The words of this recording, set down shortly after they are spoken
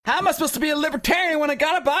How am I supposed to be a libertarian when I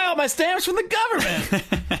gotta buy all my stamps from the government?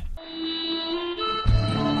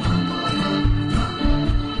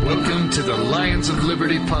 Welcome to the Lions of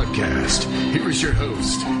Liberty podcast. Here is your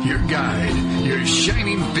host, your guide, your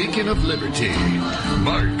shining beacon of liberty,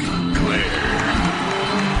 Marc Clair.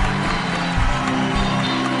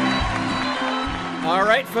 All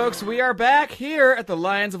right, folks, we are back here at the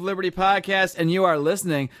Lions of Liberty podcast, and you are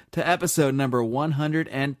listening to episode number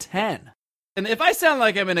 110. And if I sound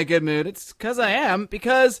like I'm in a good mood, it's because I am,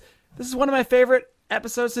 because this is one of my favorite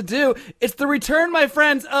episodes to do. It's the return, my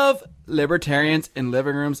friends, of Libertarians in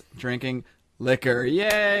living rooms drinking liquor.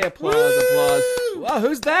 Yay, applause, applause. Well,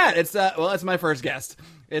 who's that? It's my first guest.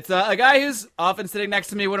 It's a guy who's often sitting next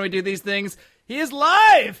to me when we do these things. He is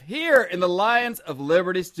live here in the Lions of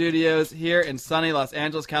Liberty studios here in sunny Los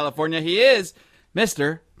Angeles, California. He is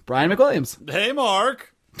Mr. Brian McWilliams. Hey, Mark.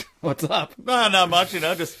 What's up? Not much,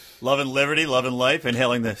 just loving liberty, loving life,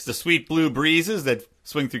 inhaling the sweet blue breezes that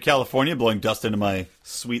swing through California, blowing dust into my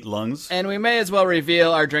sweet lungs. And we may as well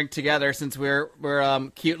reveal our drink together since we're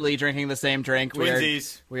cutely drinking the same drink.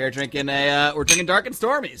 Twinsies. We are drinking we're drinking Dark and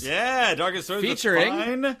Stormies. Yeah, Dark and Stormies. Featuring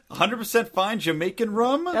fine, 100% fine Jamaican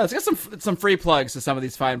rum. Yeah, let's get some free plugs to some of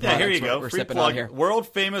these fine products. Yeah, here you go. We're free sipping plug. on here. World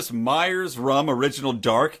famous Myers rum, original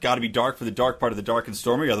dark. Got to be dark for the dark part of the Dark and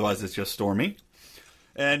Stormy, otherwise it's just stormy.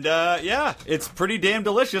 And, yeah, it's pretty damn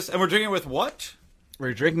delicious. And we're drinking it with what?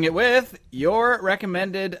 We're drinking it with your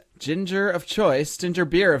recommended ginger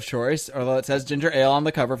beer of choice, although it says ginger ale on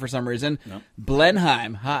the cover for some reason. Nope.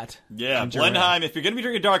 Blenheim, hot. Yeah, Blenheim. If you're going to be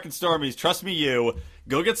drinking Dark and Stormies, trust me,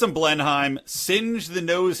 go get some Blenheim, singe the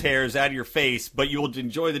nose hairs out of your face, but you will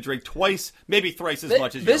enjoy the drink twice, maybe thrice as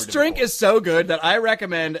much as you This ever did drink before. is so good that I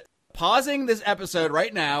recommend pausing this episode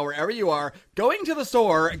right now, wherever you are, going to the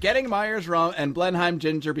store, getting Myers rum and Blenheim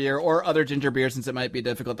ginger beer, or other ginger beer since it might be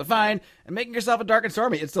difficult to find, and making yourself a Dark and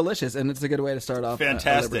Stormy. It's delicious, and it's a good way to start off.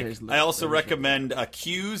 Fantastic. I also recommend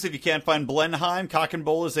Q's if you can't find Blenheim. Cock and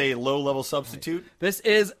Bull is a low-level substitute. This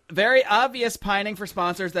is very obvious pining for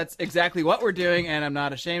sponsors. That's exactly what we're doing, and I'm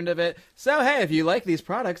not ashamed of it. So, hey, if you like these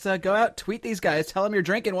products, go out, tweet these guys, tell them you're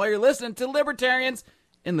drinking while you're listening to Libertarians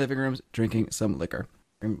in living rooms drinking some liquor.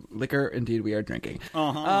 Liquor, indeed, we are drinking.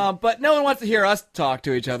 But no one wants to hear us talk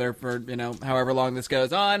to each other for, however long this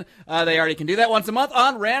goes on. They already can do that once a month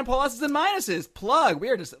on Rand Pluses and Minuses. Plug. We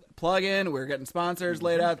are just plug in. We're getting sponsors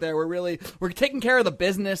laid out there. We're taking care of the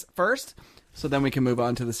business first, so then we can move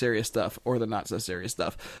on to the serious stuff or the not so serious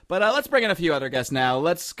stuff. But let's bring in a few other guests now.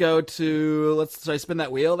 Let's go to, should I spin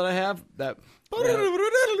that wheel that I have? Yeah,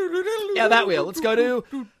 that wheel. Let's go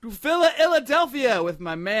to Philadelphia with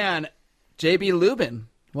my man, JB Lubin.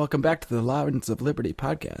 Welcome back to the Lions of Liberty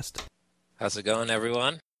podcast. How's it going,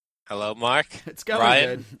 everyone? Hello, Mark. It's going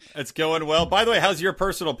Brian. good. It's going well. By the way, how's your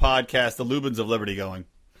personal podcast, The Lubins of Liberty, going?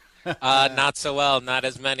 Not so well. Not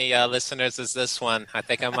as many listeners as this one. I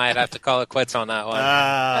think I might have to call it quits on that one.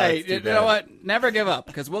 Hey, you know what? Never give up,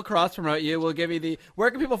 because we'll cross-promote you. We'll give you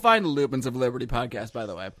where can people find the Lubins of Liberty podcast, by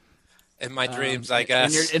the way? In my dreams, I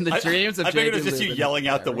guess. In the dreams of I figured it was JB just you Lubin. yelling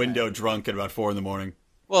out the window drunk at about 4 in the morning.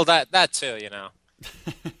 Well, that too,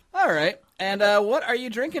 All right. And what are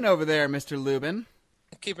you drinking over there, Mr. Lubin?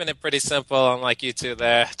 Keeping it pretty simple, unlike you two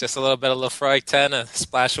there. Just a little bit of Lefroy 10, a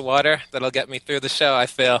splash of water. That'll get me through the show, I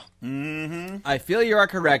feel. Mm-hmm. I feel you are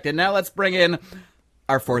correct. And now let's bring in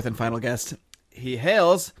our fourth and final guest. He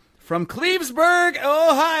hails from Clevesburg,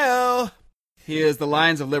 Ohio. He is the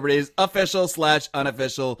Lions of Liberty's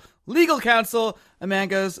official/unofficial legal counsel. A man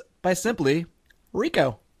goes by simply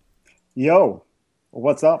Rico. Yo,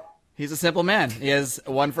 what's up? He's a simple man. He has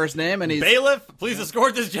one first name, and he's... Bailiff, please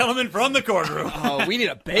escort this gentleman from the courtroom. Oh, we need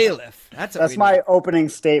a bailiff. That's my opening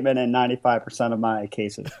statement in 95% of my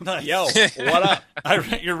cases. Yo, what up?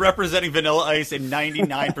 You're representing Vanilla Ice in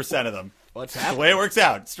 99% of them. What's happening? The way it works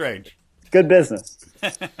out. It's strange. Good business.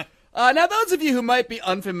 Now, those of you who might be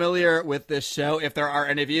unfamiliar with this show, if there are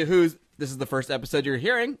any of you this is the first episode you're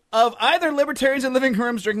hearing of either Libertarians in Living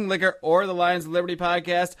Rooms Drinking Liquor or the Lions of Liberty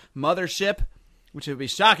podcast, Mothership, which would be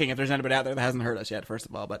shocking if there's anybody out there that hasn't heard us yet, first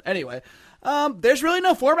of all. But anyway, there's really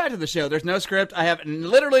no format to the show. There's no script. I have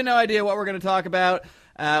literally no idea what we're going to talk about.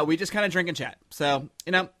 We just kind of drink and chat. So,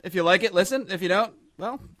 if you like it, listen. If you don't,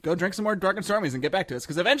 well, go drink some more Dark and Stormies and get back to us,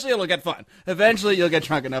 because eventually it'll get fun. Eventually you'll get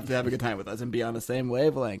drunk enough to have a good time with us and be on the same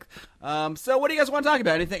wavelength. So what do you guys want to talk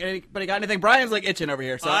about? Anybody got anything? Brian's like itching over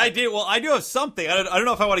here. So I do. Well, I do have something. I don't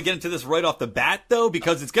know if I want to get into this right off the bat, though,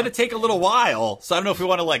 because it's going to take a little while. So I don't know if we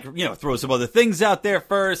want to, throw some other things out there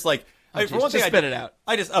first. Like, for one thing, spit it out.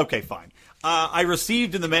 Okay, fine. I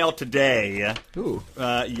received in the mail today. Ooh.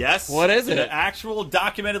 Yes. What is it? An actual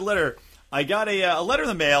documented letter. I got a letter in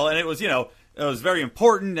the mail, and it was, It was very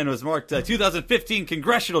important, and it was marked 2015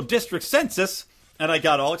 Congressional District Census, and I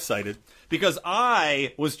got all excited because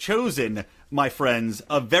I was chosen, my friends,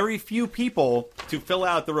 of very few people to fill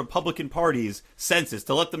out the Republican Party's census,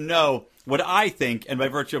 to let them know what I think, and by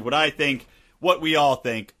virtue of what I think, what we all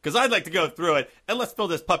think, because I'd like to go through it, and let's fill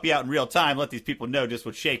this puppy out in real time, let these people know just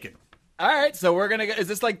what's shaking. All right, so we're gonna go. Is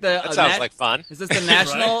this like the? That sounds like fun. Is this the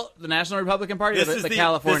national, the National Republican Party, or the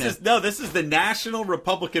California? This is the National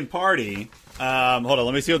Republican Party. Hold on,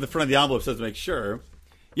 let me see what the front of the envelope says to make sure.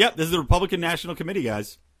 Yep, this is the Republican National Committee,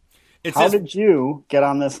 guys. How did you get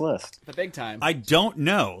on this list? The big time. I don't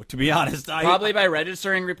know, to be honest. Probably by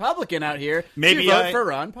registering Republican out here. Maybe to vote for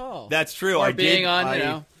Ron Paul. That's true. Or being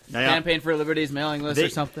on, Campaign for Liberty's mailing list or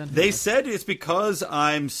something. They said it's because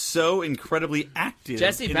I'm so incredibly active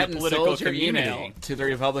Jesse in Benton the political sold your community. email to the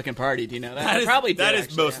Republican Party. Do you know that? That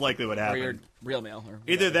is most likely what Or happened. your real mail. Or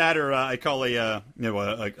Either that, or I call a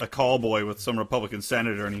call boy with some Republican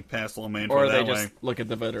senator, and he passed along my info or that they way. just look at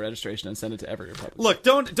the voter registration and send it to every Republican. Look,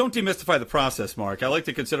 don't demystify the process, Mark. I like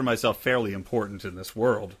to consider myself fairly important in this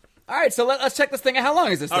world. All right, so let's check this thing out. How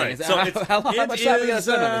long is this thing? All right, so how much time we got to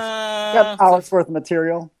spend on Got an hour's worth of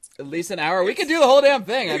material. this? At least an hour. We can do the whole damn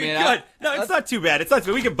thing. I mean, No, it's not too bad. It's not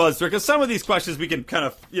too bad. We can buzz through because some of these questions we can kind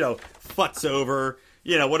of futz over.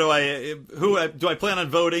 What do I plan on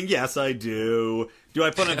voting? Yes, I do. Do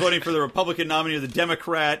I plan on voting for the Republican nominee or the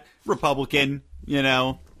Democrat? Republican. I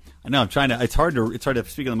know I'm trying to. It's hard to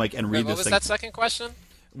speak on the mic and read What this was thing. that second question?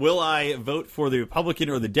 Will I vote for the Republican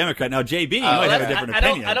or the Democrat? Now, JB, you might have a different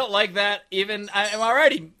opinion. I don't like that. Even I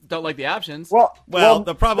already don't like the options. Well,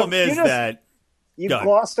 the problem is that you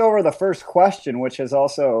glossed over the first question, which has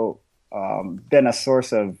also been a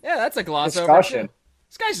source of that's a gloss discussion. over.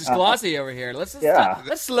 This guy's just glossy over here. Let's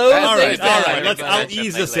slow All things down. right. I'll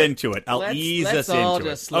ease us into it. Let's all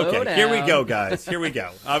just slow down. Here we go, guys. Here we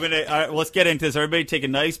go. Let's get into this. Everybody take a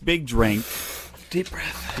nice big drink. Deep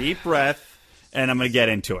breath. And I'm going to get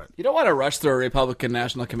into it. You don't want to rush through a Republican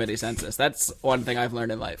National Committee census. That's one thing I've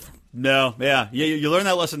learned in life. No, yeah. You learn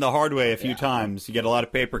that lesson the hard way a few times. You get a lot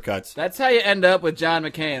of paper cuts. That's how you end up with John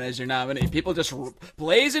McCain as your nominee. People just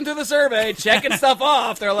blaze into the survey, checking stuff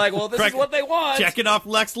off. They're like, well, this is what they want. Checking off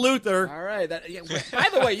Lex Luthor. All right. By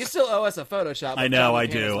the way, you still owe us a Photoshop. I know, I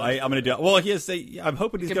do. I'm going to do it. Well, I'm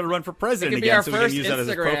hoping he's going to run for president again, so we can use that as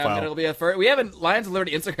his profile. It'll be a first. We have a Lions of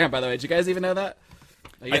Liberty Instagram, by the way. Did you guys even know that?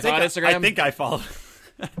 I think I follow.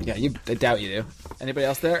 Yeah, I doubt you do. Anybody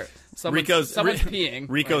else there? Someone's peeing.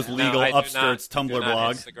 Rico's right legal upstarts Tumblr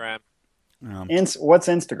blog. Instagram. What's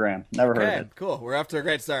Instagram? Never heard of it. Cool. We're off to a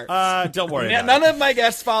great start. Don't worry. None of my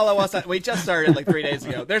guests follow us. We just started like 3 days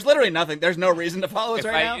ago. There's literally nothing. There's no reason to follow us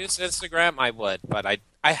right now. If I use Instagram, I would, but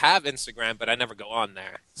I have Instagram, but I never go on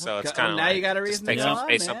there. So it's kind of now you got a reason to take go some on,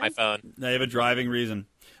 space man. on my phone. Now you have a driving reason.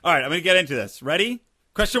 All right, I'm going to get into this. Ready?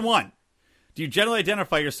 Question 1. Do you generally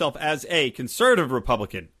identify yourself as a conservative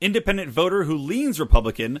Republican, independent voter who leans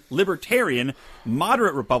Republican, libertarian,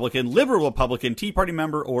 moderate Republican, liberal Republican, Tea Party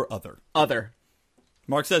member, or other? Other.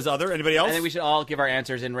 Mark says other. Anybody else? I think we should all give our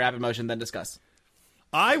answers in rapid motion, then discuss.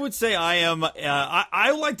 I would say I am.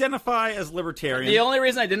 I will identify as libertarian. The only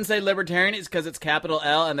reason I didn't say libertarian is because it's capital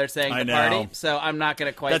L and they're saying the party. So I'm not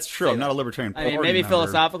going to quite. That's true. I'm not a libertarian. I mean, maybe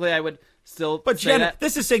philosophically I would still. But say that.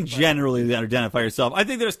 This is saying generally identify yourself. I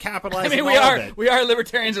think there's capitalizing. I mean, we are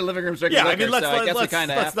libertarians in living rooms drinking liquor.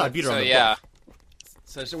 Let's not beat around the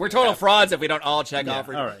bush. So we're total frauds if we don't all check off.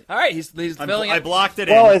 All right. All right. He's filling it. I blocked it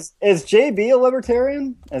Well, in. is JB a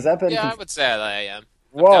libertarian? Has that been? Yeah, I would say that I am.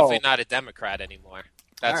 I'm Whoa. definitely not a Democrat anymore.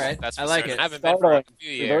 All right. That's I like it. I haven't been for a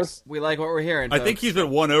few years. We like what we're hearing. I think he's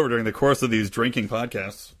been won over during the course of these drinking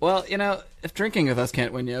podcasts. Well, if drinking with us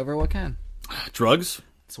can't win you over, what can? Drugs?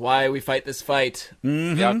 That's why we fight this fight.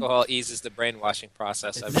 Mm-hmm. The alcohol eases the brainwashing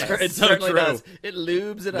process. It certainly does. It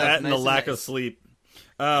lubes it up. That and the lack of sleep.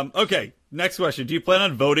 Okay, next question. Do you plan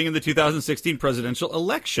on voting in the 2016 presidential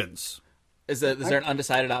elections? Is there an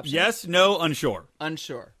undecided option? Yes, no, unsure.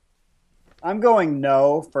 Unsure. I'm going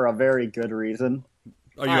no for a very good reason.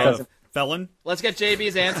 Are you a felon? Let's get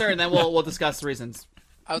JB's answer, and then we'll discuss the reasons.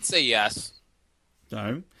 I would say yes.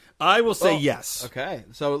 I will say yes. Okay,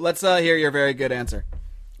 so let's hear your very good answer.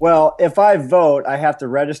 Well, if I vote, I have to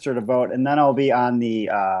register to vote, and then I'll be on the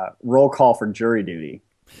roll call for jury duty.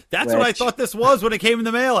 That's what I thought this was when it came in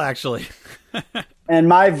the mail, actually. And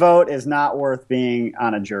my vote is not worth being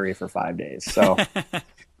on a jury for 5 days. So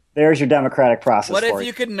there's your democratic process. What if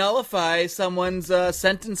you could nullify someone's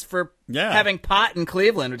sentence for having pot in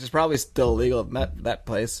Cleveland, which is probably still illegal in that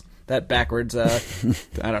place? That backwards, I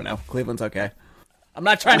don't know. Cleveland's okay. I'm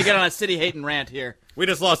not trying to get on a city-hating rant here. We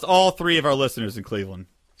just lost all 3 of our listeners in Cleveland.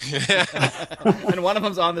 And one of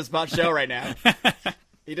them's on this show right now.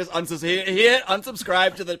 He just hit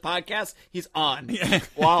unsubscribe to the podcast. He's on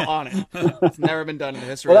while on it. It's never been done in the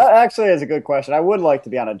history. Well, that actually is a good question. I would like to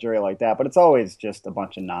be on a jury like that, but it's always just a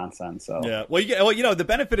bunch of nonsense. So yeah. Well, the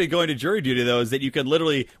benefit of going to jury duty though is that you can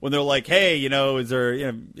literally, when they're like, "Hey, is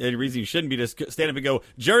there any reason you shouldn't be?" Just stand up and go,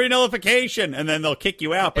 "Jury nullification," and then they'll kick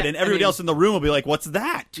you out. But then everybody else in the room will be like, "What's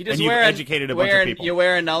that?" You just and you've educated a bunch of people. You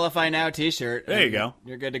wear a Nullify Now T-shirt. There you go.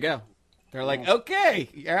 You're good to go. They're like, "Okay,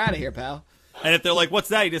 you're out of here, pal." And if they're like, "What's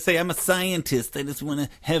that?" You just say, "I'm a scientist. I just want to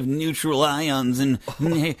have neutral ions." And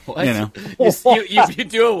you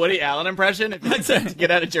do a Woody Allen impression if you to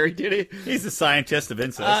get out of jury duty. He's a scientist of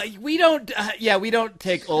incest. We don't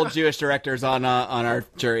take old Jewish directors on our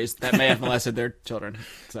juries that may have molested their children.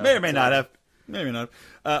 So, may or may not have. Maybe not.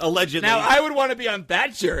 Allegedly. Now I would want to be on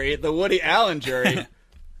that jury, the Woody Allen jury.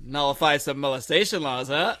 Nullify some molestation laws,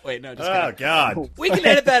 huh? Wait, no, just kidding. Oh, God. We can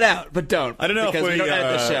edit that out, but don't. I don't know if we don't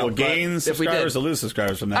edit the show. Will gain subscribers or lose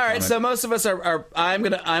subscribers from that. All right, so most of us are I'm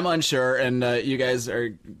unsure, and you guys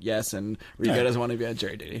are yes, and Rico doesn't want to be on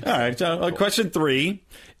jury duty. All right, question 3.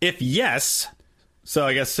 If yes, so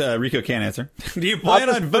I guess Rico can't answer. Do you plan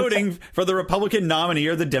on voting for the Republican nominee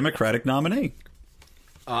or the Democratic nominee?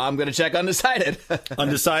 I'm going to check undecided.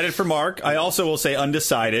 Undecided for Mark. I also will say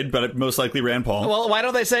undecided, but most likely Rand Paul. Well, why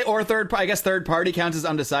don't they say or third? I guess third party counts as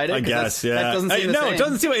undecided. I guess, yeah. That doesn't seem the same. It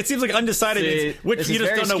doesn't seem. It seems like undecided means which you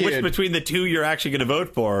just don't know which between the two you're actually going to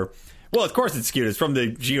vote for. Well, of course it's skewed. It's from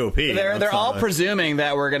the GOP. They're all presuming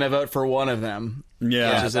that we're going to vote for one of them.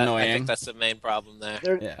 Yeah, which is annoying. I think that's the main problem there.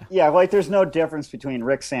 There's no difference between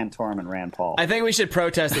Rick Santorum and Rand Paul. I think we should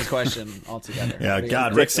protest this question altogether. Yeah,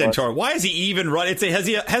 God, Rick Santorum. Why is he even running?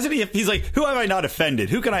 He's like, who have I not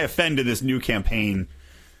offended? Who can I offend in this new campaign?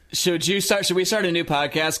 Should we start a new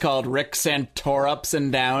podcast called Rick Santorups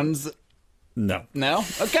and Downs? No. No?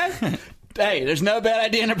 Okay. Hey, there's no bad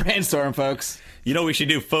idea in a brainstorm, folks. You know, we should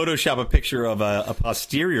do Photoshop a picture of a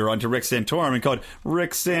posterior onto Rick Santorum and call it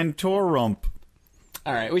Rick Santorum.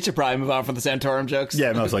 All right, we should probably move on from the Santorum jokes.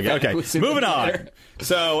 Yeah, most likely. Okay, moving on.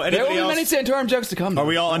 So, there will be many Santorum jokes to come. Are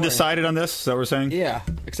we all undecided on this? Is that what we're saying? Yeah,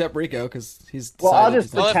 except Rico, because he's. Well, I'll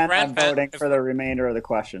just pretend I'm voting for the remainder of the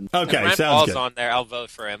question. Okay, if Rand sounds Paul's good. on there, I'll vote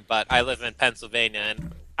for him. But I live in Pennsylvania,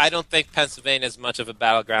 and I don't think Pennsylvania is much of a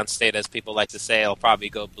battleground state as people like to say. It'll probably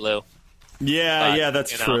go blue. Yeah,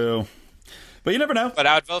 that's true. But you never know. But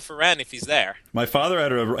I would vote for Rand if he's there. My father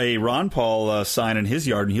had a Ron Paul sign in his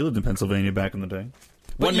yard, and he lived in Pennsylvania back in the day.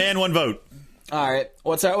 One man, one vote. All right.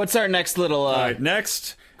 What's our next little? All right.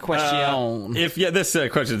 Next question. This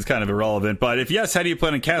question is kind of irrelevant, but if yes, how do you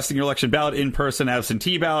plan on casting your election ballot? In person,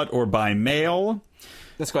 absentee ballot, or by mail?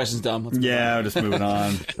 This question's dumb. We're just moving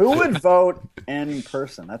on. Who would vote in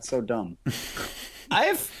person? That's so dumb.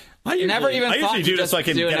 I usually do this so I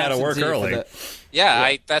can get out of work early.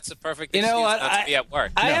 Yeah, that's a perfect excuse what? not to be at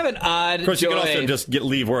work. I have an odd Of course, you can also just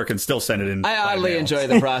leave work and still send it in. I oddly enjoy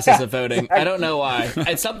the process of voting. I don't know why.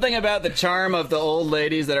 It's something about the charm of the old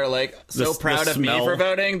ladies that are like so proud of me for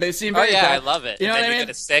voting. They seem very proud. I love it. You know what I mean? You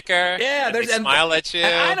get a sticker. Yeah, they smile at you.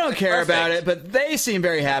 I don't care about it, but they seem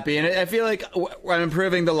very happy, and I feel like I'm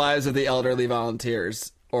improving the lives of the elderly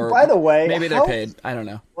volunteers. Or by the way, maybe they're paid. I don't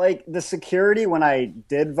know. Like the security when I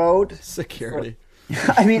did vote. Security.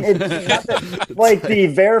 I mean, like the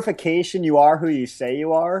verification you are who you say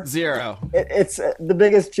you are. 0. It's the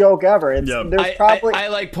biggest joke ever. There's probably I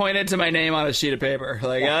like pointed to my name on a sheet of paper.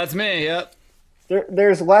 Like, that's me. Yep.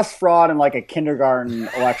 There's less fraud in like a kindergarten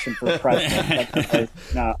election for president.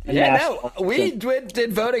 We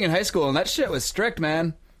did voting in high school, and that shit was strict,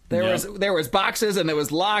 man. There was boxes, and it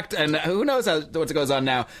was locked, and who knows what goes on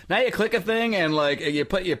now. Now you click a thing, and like you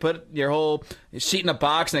put your whole sheet in a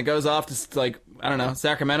box, and it goes off to like, I don't know,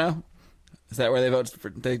 Sacramento. Is that where they vote?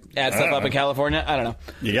 They add stuff up in California. I don't know.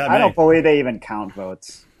 I don't believe they even count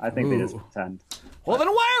votes. I think they just pretend. Well, then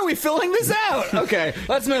why are we filling this out? Okay,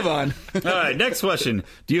 let's move on. All right, next question.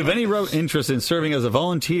 Do you have any interest in serving as a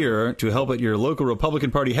volunteer to help at your local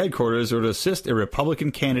Republican Party headquarters or to assist a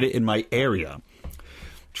Republican candidate in my area?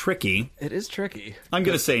 Tricky. It is tricky. I'm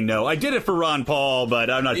going to say no. I did it for Ron Paul, but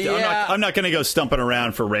I'm not going to go stumping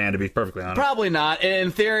around for Rand, to be perfectly honest. Probably not.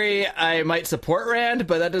 In theory, I might support Rand,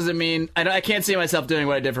 but that doesn't mean I can't see myself doing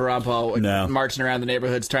what I did for Ron Paul, marching around the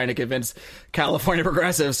neighborhoods trying to convince California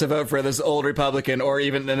progressives to vote for this old Republican, or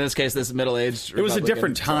even in this case, this middle-aged Republican. It was a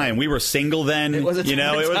different time. We were single then. It was a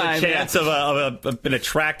different time, a chance of an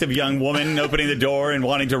attractive young woman opening the door and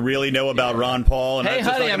wanting to really know about Ron Paul. And hey,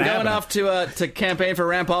 honey, I'm going off to campaign for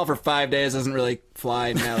Rand Paul for 5 days. Doesn't really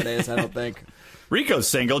fly nowadays, I don't think. Rico's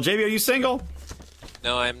single. JB, are you single?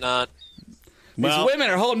 No, I'm not. Well, these women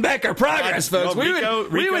are holding back our progress, folks. well, we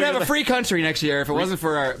Rico, would have a free country next year if it wasn't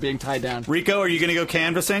for our being tied down. Rico, are you going to go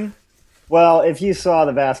canvassing? Well, if you saw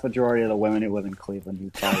the vast majority of the women who live in Cleveland,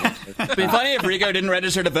 you'd probably... It'd be funny if Rico didn't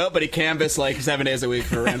register to vote, but he canvassed like 7 days a week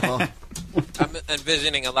for Rand Paul. I'm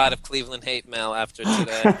envisioning a lot of Cleveland hate mail after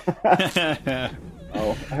today.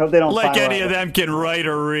 Oh, I hope they don't Like file any out. of them can write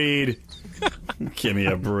or read. Give me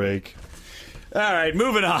a break. All right,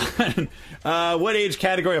 moving on. What age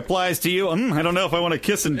category applies to you? I don't know if I want to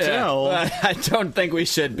kiss and tell. I don't think we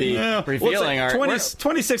should be revealing our...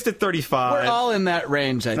 26 to 35. We're all in that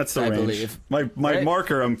range, That's the I range. believe. My Right?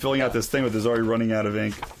 marker I'm filling out this thing with is already running out of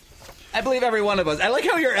ink. I believe every one of us. I like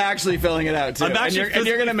how you're actually filling it out, too. I'm actually and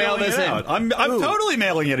you're going to mail this in. I'm totally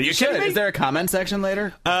mailing it. Are you kidding me? Is there a comment section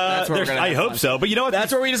later? That's where we're gonna I have hope fun. so. But you know what?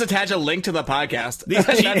 That's where we just attach a link to the podcast.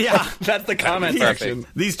 That's the comment section.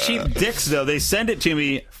 These cheap dicks, though, they send it to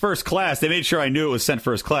me first class. They made sure I knew it was sent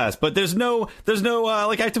first class. But there's no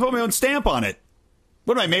like I have to put my own stamp on it.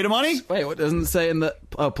 What am I, made of money? Wait, what doesn't it say in the...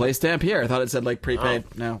 Oh, play stamp here. I thought it said, like, prepaid.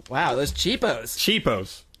 No. Wow, those cheapos.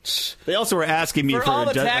 Cheapos. They also were asking me for all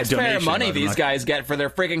the a taxpayer donation. money these guys get for their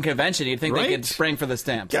freaking convention, you'd think Right? they could spring for the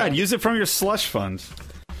stamps. God, use it from your slush funds.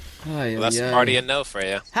 Well, that's already a no for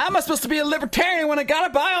you. How am I supposed to be a libertarian when I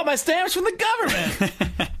gotta buy all my stamps from the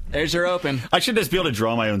government? There's your open. I should just be able to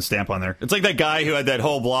draw my own stamp on there. It's like that guy who had that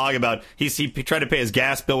whole blog about he tried to pay his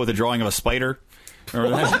gas bill with a drawing of a spider.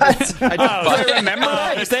 Remember that? I remember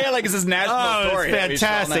that. You say it like it's this national story. It's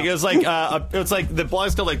fantastic. It was like the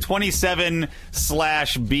blog's called like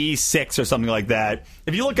 27/B6 or something like that.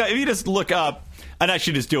 If you just look up, and I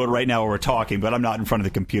should just do it right now while we're talking, but I'm not in front of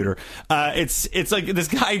the computer. It's like this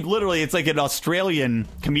guy literally. It's like an Australian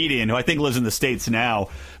comedian who I think lives in the States now.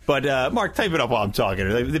 But Mark, type it up while I'm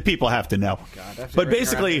talking. The people have to know. But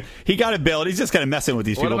basically, he got a bill, and he's just kind of messing with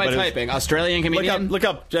these people. What am I typing? Australian comedian? Look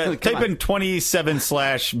up. Type in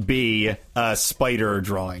 27/B spider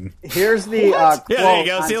drawing. Here's the quote. Yeah, there you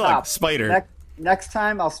go. on See, top. look, spider. Next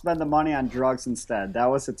time, I'll spend the money on drugs instead. That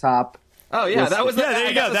was the top. Oh, yeah, that was the Yeah, there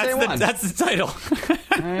you go. That's the title.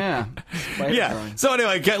 yeah. Yeah. So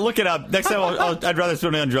anyway, look it up. Next time, I'd rather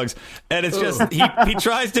spend money on drugs. And it's just he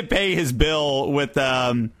tries to pay his bill with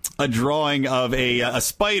a drawing of a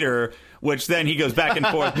spider, which then he goes back and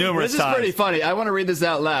forth numerous times. This is pretty funny. I want to read this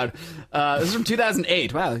out loud. This is from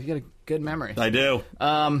 2008. Wow, you got a good memory. I do.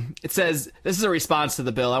 It says, this is a response to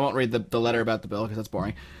the bill. I won't read the letter about the bill because that's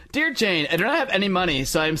boring. Dear Jane, I do not have any money,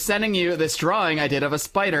 so I'm sending you this drawing I did of a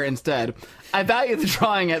spider instead. I value the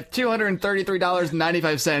drawing at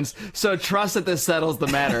 $233.95, so trust that this settles the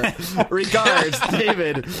matter. Regards,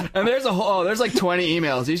 David. And there's there's like 20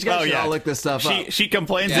 emails. You guys should all look this stuff up. She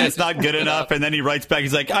complains that it's not good enough, and then he writes back.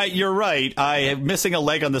 He's like, you're right. I am missing a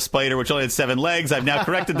leg on the spider, which only had 7 legs. I've now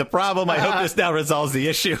corrected the problem. I hope this now resolves the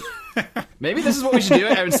issue. Maybe this is what we should do.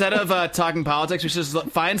 Instead of talking politics, we should just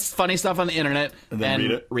find funny stuff on the internet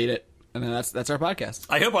and read it. And then that's our podcast.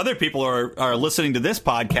 I hope other people are listening to this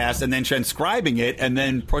podcast and then transcribing it and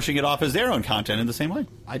then pushing it off as their own content in the same way.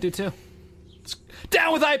 I do too.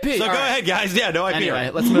 Down with IP. So go ahead, guys. Yeah, no IP.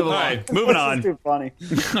 Anyway, let's move along. All right, moving on. This is too funny.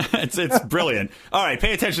 it's brilliant. All right,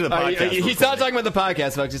 pay attention to the podcast. He's not talking about the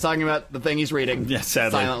podcast, folks. He's talking about the thing he's reading. Yes,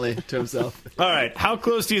 sadly. Silently to himself. All right, how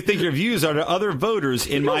close do you think your views are to other voters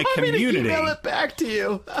in my community? Want me to email it back to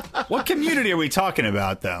you. What community are we talking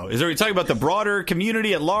about, though? Are we talking about the broader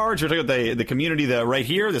community at large? Are we talking about the community right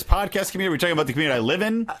here, this podcast community? Are we talking about the community I live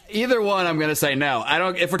in? Either one, I'm going to say no. I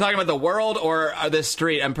don't. If we're talking about the world or this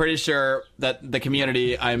street, I'm pretty sure that the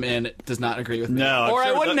community I'm in does not agree with me. No, or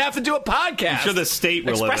I wouldn't have to do a podcast. I'm sure the state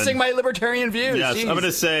we're expressing my libertarian views. Yes, Jeez. I'm going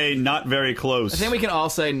to say not very close. I think we can all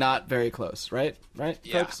say not very close, right? Right,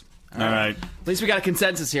 folks? All right. At least we got a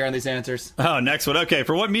consensus here on these answers. Oh, next one. Okay,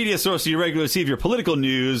 for what media source do you regularly receive your political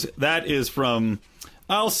news? That is from,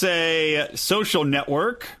 I'll say, Social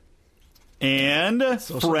Network and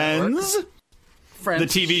Friends.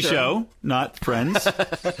 Friends, the TV show, not Friends.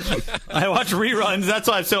 I watch reruns. That's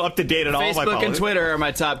why I'm so up to date on all my politics. Facebook and Twitter are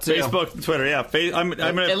my top 2. Facebook and Twitter, yeah. I'm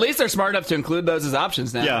gonna, at least they're smart enough to include those as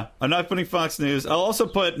options now. Yeah, I'm not putting Fox News. I'll also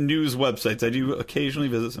put news websites. I do occasionally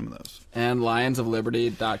visit some of those. And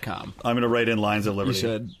lionsofliberty.com. I'm going to write in Lions of Liberty. You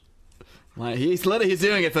should. He's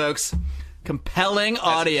doing it, folks. Compelling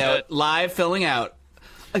audio, live filling out.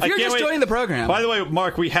 If you're just joining the program. By the way,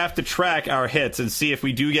 Mark, we have to track our hits and see if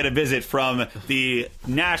we do get a visit from the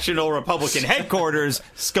National Republican headquarters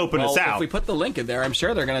scoping us out. If we put the link in there, I'm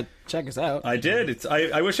sure they're going to check us out. I did.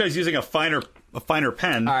 I wish I was using a finer a finer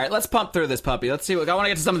pen. All right, let's pump through this puppy. Let's see. I want to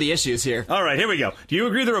get to some of the issues here. All right, here we go. Do you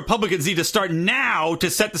agree the Republicans need to start now to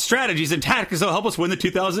set the strategies and tactics that will help us win the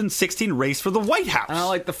 2016 race for the White House? I don't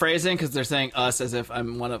like the phrasing because they're saying us as if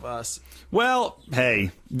I'm one of us. Well,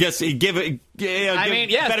 hey, yes, give it. I mean,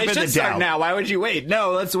 yes, benefit it of should the start doubt. now. Why would you wait?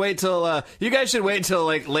 No, let's wait till. You guys should wait till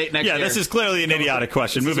like late next year. Yeah, this is clearly an idiotic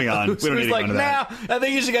question. Moving on. We don't need to go into that. I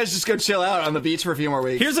think you guys just go chill out on the beach for a few more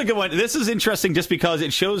weeks. Here's a good one. This is interesting just because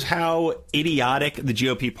it shows how idiotic the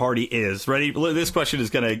GOP party is. Ready? This question is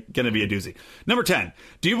gonna be a doozy. Number 10.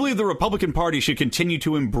 Do you believe the Republican Party should continue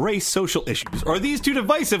to embrace social issues? Or are these too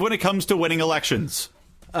divisive when it comes to winning elections?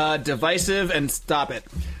 Divisive and stop it.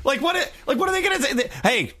 What are they going to say?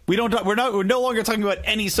 Hey, we're no longer talking about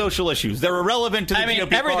any social issues. They're irrelevant to the GOP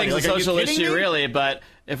party. Everything's a social issue, me? really. But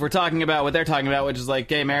if we're talking about what they're talking about, which is like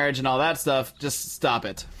gay marriage and all that stuff, just stop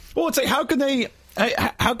it. Well, it's like how can they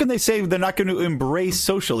say they're not going to embrace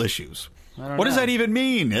social issues? What does that even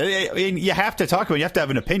mean? I mean, you have to talk about it. You have to have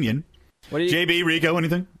an opinion. JB, Rico,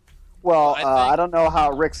 anything? Well, I don't know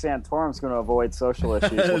how Rick Santorum's going to avoid social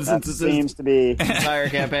issues. That seems to be entire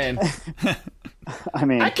campaign. I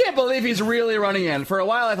mean, I can't believe he's really running in. For a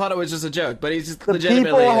while, I thought it was just a joke, but he's just the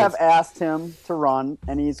legitimately. People have asked him to run,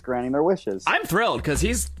 and he's granting their wishes. I'm thrilled because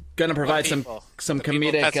he's going to provide some comedic.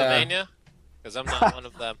 People Pennsylvania, because I'm not one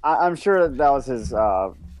of them. I'm sure that was his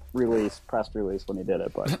press release when he did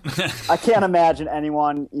it, but I can't imagine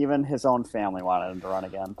anyone, even his own family, wanted him to run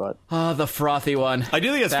again. But the frothy one. I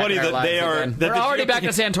do think it's funny that they are. We're already back to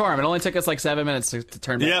Santorum. It only took us like 7 minutes to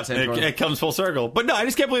turn back to Santorum. It comes full circle. But no, I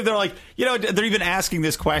just can't believe they're like, they're even asking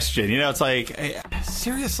this question. It's like,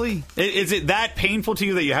 seriously, is it that painful to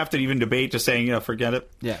you that you have to even debate just saying, forget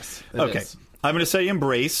it? Yes. Okay. Is. I'm going to say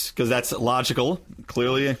embrace because that's logical.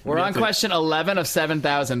 Clearly, we're on question 11 of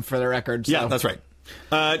 7,000 for the record. So. Yeah, that's right.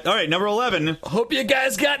 All right, number 11. Hope you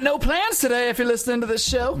guys got no plans today if you're listening to this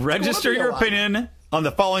show. Register your opinion on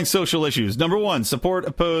the following social issues. Number 1, support,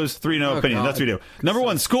 oppose, 3, no opinion. God. That's what we do. Number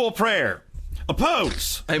 1, school prayer.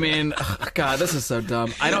 Oppose. I mean, God, this is so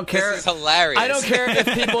dumb. I don't care. This is hilarious. I don't care if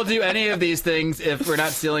people do any of these things if we're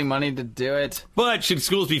not stealing money to do it. But should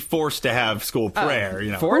schools be forced to have school prayer?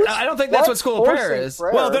 I don't think that's what school prayer is.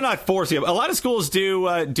 Prayer? Well, they're not forcing it. A lot of schools do,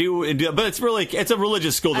 but it's a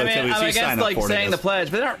religious school. I mean, so I guess like saying the pledge.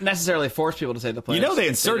 pledge, but they don't necessarily force people to say the pledge. They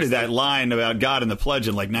inserted that line about God in the pledge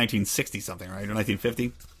in like 1960 something, right, or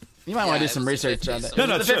 1950. You might want to do some research on that. No,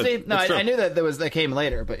 it's true. No, it's true. I knew that came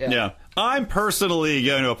later, but yeah. Yeah. I'm personally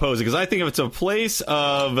going to oppose it because I think if it's a place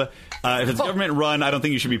of, if it's government run, I don't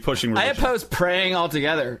think you should be pushing religion. I oppose praying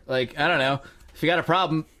altogether. Like, I don't know. If you got a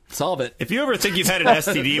problem, solve it. If you ever think you've had an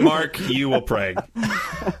STD, Mark, you will pray.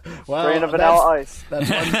 Well, Spraying of vanilla ice.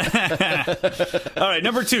 That's one. All right,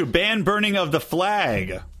 number 2, ban burning of the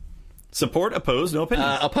flag. Support, oppose, no opinion.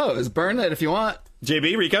 Oppose. Burn it if you want.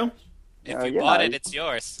 JB, Rico? If you bought it, it's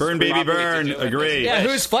yours. Burn, baby, burn. Agree. Yeah,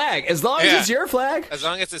 whose flag? As long as it's your flag. As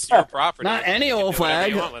long as it's your property. Not any old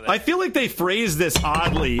flag. I feel like they phrased this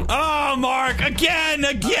oddly. Oh, Mark, again,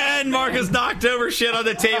 Mark has knocked over shit on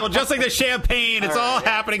the table, just like the champagne. It's all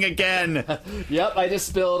happening again. Yep, I just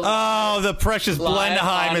spilled. Oh, the precious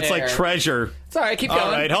Blenheim. It's like treasure. It's all right, keep going.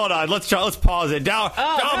 All right, hold on. Let's pause it.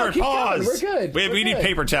 Dalbert, pause. We're good. We need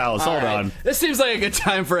paper towels. Hold on. This seems like a good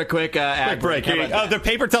time for a quick ad break. The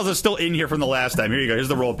paper towels are still in here from the last time. Here you go. Here's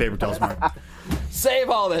the roll of paper towels, Mark. Save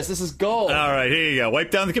all this. This is gold. All right, here you go. Wipe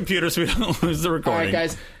down the computer so we don't lose the recording. All right,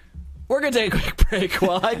 guys. We're going to take a quick break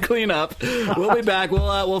while I clean up. We'll be back.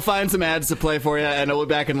 We'll find some ads to play for you, and we'll be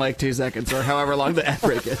back in like 2 seconds or however long the ad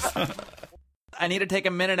break is. I need to take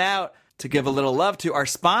a minute out to give a little love to our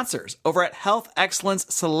sponsors over at Health Excellence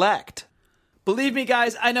Select. Believe me,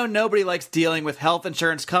 guys, I know nobody likes dealing with health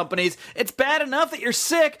insurance companies. It's bad enough that you're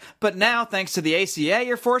sick, but now, thanks to the ACA,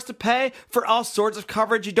 you're forced to pay for all sorts of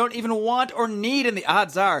coverage you don't even want or need, and the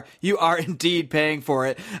odds are you are indeed paying for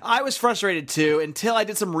it. I was frustrated too until I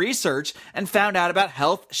did some research and found out about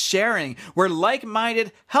health sharing, where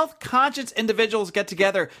like-minded, health-conscious individuals get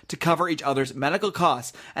together to cover each other's medical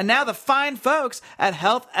costs. And now the fine folks at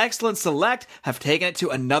Health Excellence Select have taken it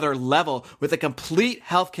to another level with a complete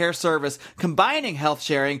healthcare service, combining health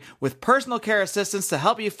sharing with personal care assistance to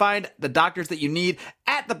help you find the doctors that you need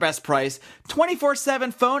at the best price,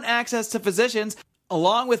 24/7 phone access to physicians,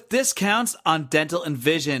 along with discounts on dental and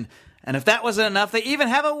vision. And if that wasn't enough, they even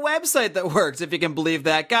have a website that works, if you can believe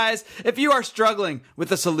that. Guys, if you are struggling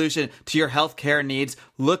with a solution to your healthcare needs,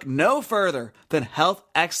 look no further than Health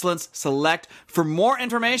Excellence Select. For more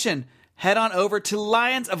information, head on over to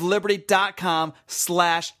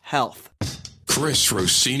lionsofliberty.com/health. Chris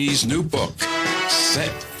Rossini's new book,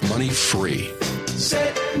 Set Money Free.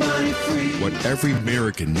 Set money free. What every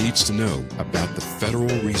American needs to know about the Federal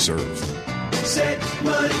Reserve. Set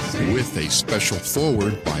money free. With a special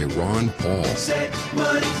foreword by Ron Paul. Set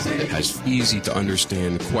money free. It has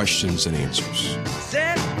easy-to-understand questions and answers.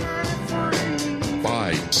 Set money free.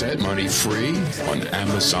 Buy Set Money Free on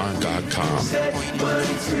Amazon.com. Set money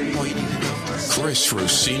free. Chris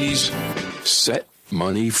Rossini's Set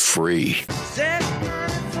Money Free. Set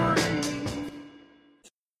money free.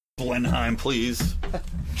 Blenheim, please.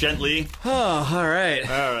 Gently. Oh, all right.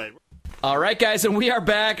 All right. All right, guys, and we are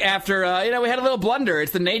back after, we had a little blunder.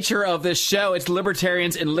 It's the nature of this show. It's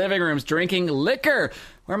libertarians in living rooms drinking liquor,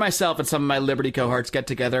 where myself and some of my Liberty cohorts get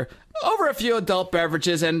together over a few adult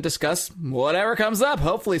beverages and discuss whatever comes up.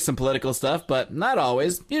 Hopefully some political stuff, but not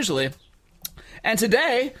always, usually. And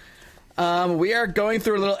today, we are going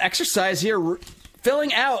through a little exercise here,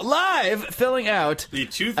 filling out the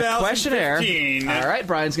 2015 questionnaire. All right,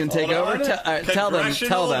 Brian's going to take over. Tell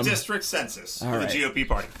them. District census for right. the GOP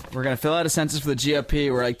party. We're going to fill out a census for the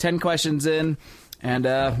GOP. We're like 10 questions in, and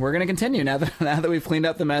we're going to continue now that we've cleaned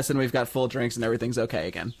up the mess and we've got full drinks and everything's okay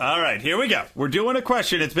again. All right, here we go. We're doing a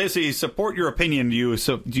question. It's basically support your opinion. Do you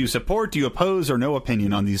support, do you oppose, or no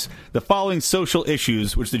opinion on the following social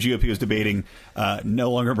issues which the GOP is debating,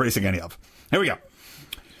 no longer embracing any of? Here we go.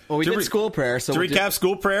 Well, we did school prayer. So to recap,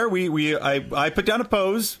 school prayer, I put down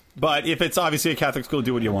oppose, but if it's obviously a Catholic school,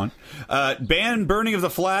 do what you want. Ban burning of the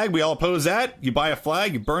flag. We all oppose that. You buy a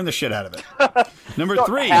flag, you burn the shit out of it. Number You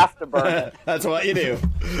 3. don't have to burn it. That's what you do.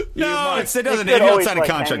 No, it doesn't. You You could don't always, sign a like,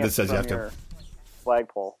 contract hang that it says you have from to. your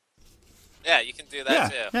flagpole. Yeah, you can do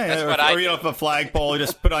that too. That's Or, what I or you do. know, if a flagpole, you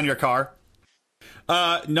just put on your car.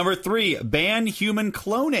 Number 3, ban human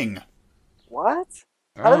cloning. What?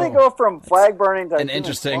 How do they go from flag burning to An human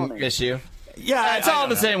interesting cloning? issue. Yeah, It's all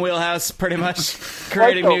the same wheelhouse, pretty much.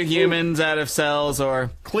 Creating new humans out of cells,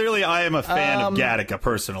 or Clearly, I am a fan of Gattaca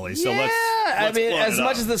personally, so let's I mean, clone as it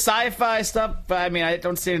much up. as the sci-fi stuff, I mean, I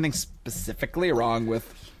don't see anything specifically wrong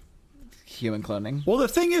with human cloning. Well, the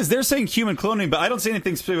thing is, they're saying human cloning, but I don't see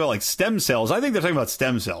anything specific about like stem cells. I think they're talking about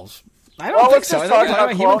stem cells. I don't Well, think let's so. I just think they're talk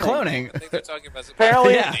talking about about human I cloning. think they're talking about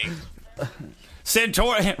Apparently- Yeah.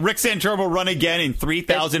 Rick Santorum will run again in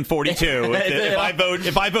 3042 if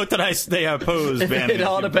I vote that they oppose banning. It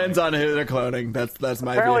all human depends on who they're cloning. That's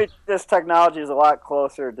my Apparently, view. this technology is a lot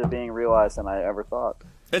closer to being realized than I ever thought.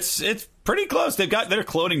 It's pretty close. They're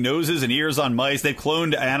cloning noses and ears on mice. They've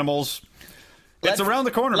cloned animals. It's around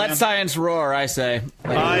the corner, Let man. science roar, I say.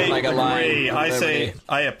 I like a agree. lion. I say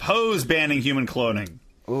I oppose banning human cloning.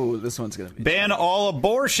 Ooh, this one's gonna be. Ban all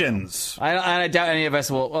abortions. I doubt any of us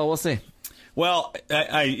will. Well, we'll see. Well,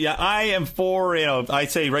 I am for, I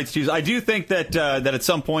say right to choose. I do think that at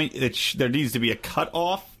some point there needs to be a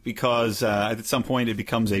cutoff because at some point it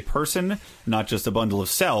becomes a person, not just a bundle of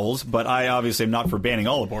cells. But I obviously am not for banning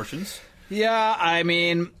all abortions. Yeah, I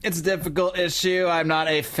mean, it's a difficult issue. I'm not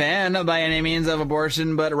a fan by any means of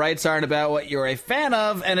abortion, but rights aren't about what you're a fan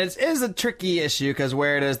of, and it is a tricky issue because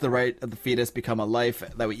where does the right of the fetus become a life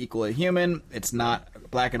that we equal a human? It's not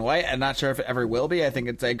black and white. I'm not sure if it ever will be. I think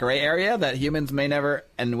it's a gray area that humans may never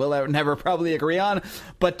and will never probably agree on.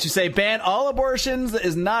 But to say ban all abortions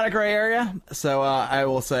is not a gray area, so I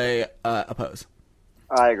will say oppose.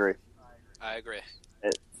 I agree. I agree.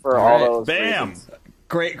 For All all right. those Bam. reasons. All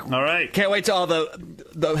Great. right. Can't wait till all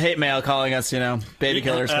the hate mail calling us, baby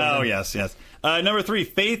killers. Oh, yes. Number 3,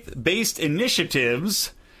 faith-based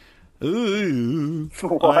initiatives. Ooh.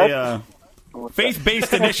 What?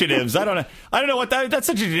 Faith-based initiatives. I don't know what that's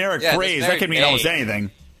such a generic Yeah, phrase. that's That very can mean almost vague.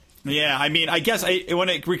 anything. Yeah, I mean, I guess when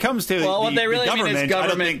it comes to Well, what they really the mean government, is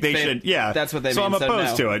government. I don't think they should. Yeah, that's what they so mean. I'm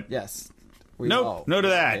opposed no. to it. Yes. We Nope, all no to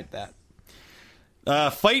that. hate that.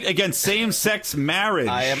 Fight against same-sex marriage.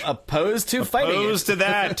 I am opposed to fighting opposed it. to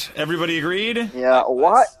that. Everybody agreed? Yeah,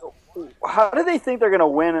 what? How do they think they're going to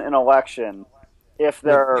win an election if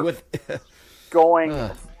they're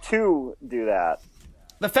going to do that?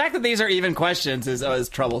 The fact that these are even questions is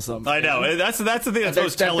troublesome. I know. That's the thing that's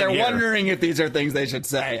most telling They're here. wondering if these are things they should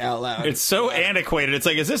say out loud. It's so antiquated. It's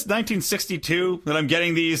like, is this 1962 that I'm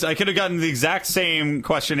getting these? I could have gotten the exact same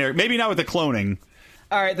questionnaire. Maybe not with the cloning.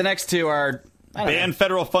 All right, the next two are... Ban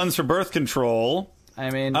federal funds for birth control. I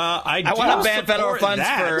mean, I want to ban support federal funds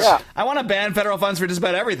that. for. Yeah. I want to ban federal funds for just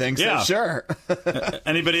about everything. So Yeah. sure.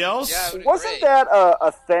 Anybody else? Yeah, I would Wasn't agree. that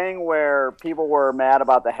a thing where people were mad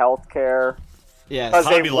about the health care Yes. because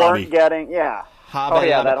they Hobby Lobby. weren't getting? Yeah. Hobby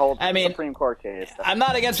yeah, Lobby. that whole I mean, Supreme Court case. I'm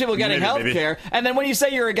not against people getting Maybe, health baby. care. And then when you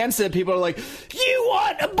say you're against it, people are like, you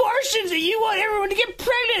want abortions and you want everyone to get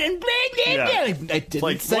pregnant and blah, blah, Yeah. blah. I didn't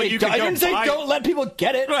like, say, well, you could I go didn't say buy- don't let people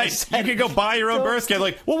get it. I Right. said, You could go buy your own don't- birth care.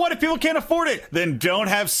 Like, well, what if people can't afford it? Then don't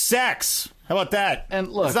have sex. How about that? And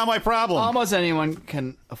look, it's not my problem. Almost anyone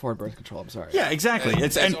can afford birth control. I'm sorry. Yeah, exactly.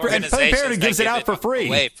 There's And Planned Parenthood gives it out for free.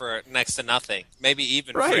 Away for next to nothing, maybe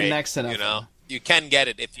even Right. free. Next to nothing. You know, you can get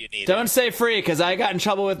it if you need it. Don't say free, because I got in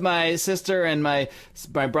trouble with my sister and my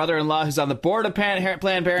brother-in-law, who's on the board of Planned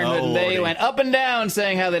Parenthood, and they Lordy. went up and down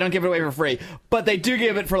saying how they don't give it away for free, but they do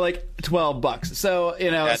give it for like $12. So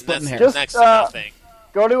splitting hairs. Just, next to nothing.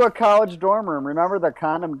 Go to a college dorm room. Remember the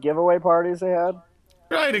condom giveaway parties they had?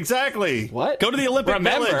 Right, exactly. What? Go to the Olympic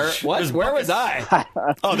Remember Village. what? There's Where was buckets. I?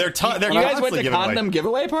 Oh, they're You guys went constantly to giving away. condom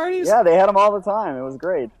giveaway parties? Yeah, they had them all the time. It was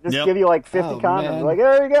great. Just Yep. give you like 50 Oh, condoms. man. Like,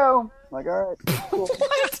 there you go. Like, all right. Cool.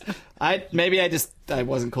 What? I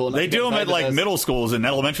wasn't cool enough. They to do get them at invited to like this. middle schools and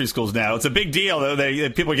elementary schools now. It's a big deal, though.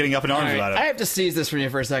 People are getting up in arms All right, about it. I have to seize this from you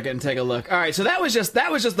for a second and take a look. All right, so that was just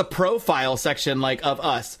the profile section, like, of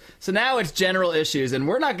us. So now it's general issues, and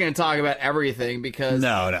we're not going to talk about everything because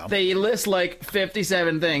No. they list like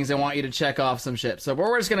 57 things and want you to check off some shit. So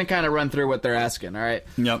we're just going to kind of run through what they're asking. All right.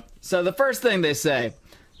 Yep. So the first thing they say.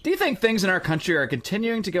 Do you think things in our country are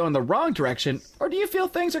continuing to go in the wrong direction, or do you feel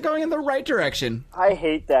things are going in the right direction? I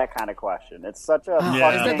hate that kind of question. It's such a Yeah. fucking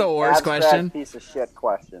Isn't that the worst abstract question? piece of shit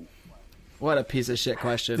question. What a piece of shit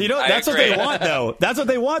question. You know, I that's what agree. they want, though. That's what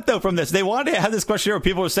they want, though, from this. They want to have this questionnaire where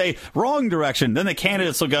people will say, wrong direction. Then the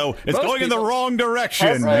candidates will go, it's Most going in the people- wrong direction.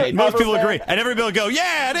 That's right. Most people Never agree. said- And everybody will go,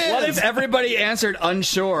 yeah, it is. What if everybody answered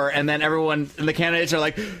unsure, and then everyone and the candidates are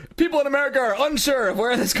like, people in America are unsure of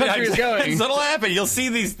where this country is going? That'll happen. You'll see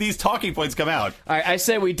these talking points come out. All right, I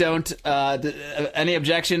say we don't. Any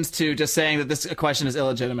objections to just saying that this question is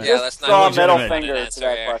illegitimate? Yeah, that's not Draw a middle legitimate. finger to Answer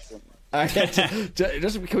that here. question. All right,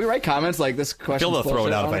 just can we write comments like this question? They'll throw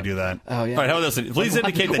it out if I do that. Oh, yeah. All right, how about this? Please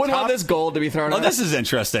indicate the Wouldn't top... want this gold to be thrown Oh, out. this is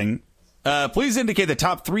interesting. Please indicate the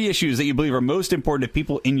top 3 issues that you believe are most important to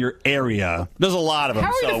people in your area. There's a lot of them,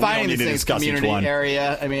 How are so you we don't defining need these to things? discuss each Community one.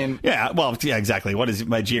 area. I mean, Yeah, well, yeah, exactly. What is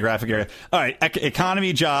my geographic area? All right,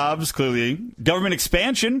 economy, jobs, clearly. Government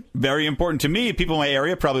expansion, very important to me. People in my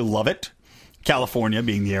area probably love it. California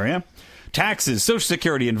being the area. Taxes, Social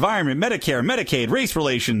Security, environment, Medicare, Medicaid, race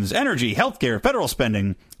relations, energy, healthcare, federal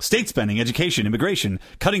spending, state spending, education, immigration,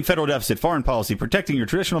 cutting federal deficit, foreign policy, protecting your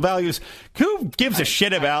traditional values. Who gives a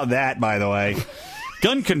shit about that, by the way?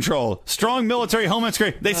 Gun control, strong military, homeland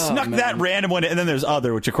security. They snuck that random one, and then there's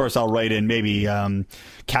other, which of course I'll write in, maybe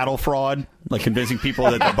cattle fraud, like convincing people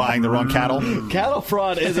that they're buying the wrong cattle. cattle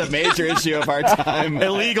fraud is a major issue of our time.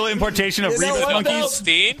 Illegal importation of You know rebus what, monkeys.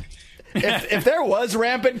 Holstein? If there was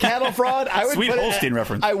rampant cattle fraud, I would Sweet put Holstein it,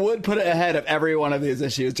 reference. I would put it ahead of every one of these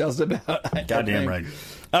issues, just about. I Goddamn think. right.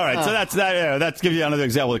 All right, so that's that. That gives you another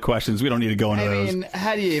example of questions. We don't need to go into I those. mean,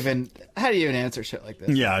 how do you even answer shit like this?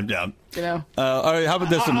 Yeah. You know, All right, how about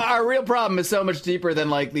this one? our real problem is so much deeper than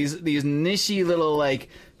like these nichey little like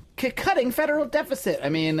cutting federal deficit. I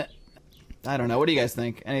mean, I don't know. What do you guys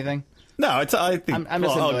think? Anything? No, I think. I'm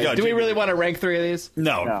just God, do we really want to rank 3 of these?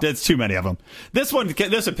 No, that's too many of them. This one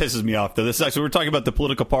pisses me off, though. This is actually, we're talking about the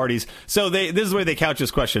political parties. So this is the way they couch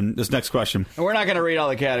this next question. And we're not going to read all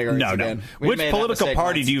the categories No. again. We've Which made that political mistake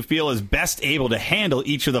party once. do you feel is best able to handle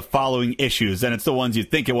each of the following issues? And it's the ones you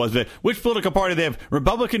think it was, but which political party they have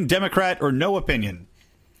Republican, Democrat, or no opinion?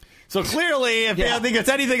 So clearly, if Yeah. they think it's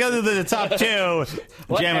anything other than the top 2,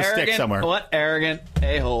 jam a stick somewhere. What arrogant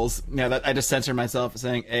a-holes. Yeah, I just censored myself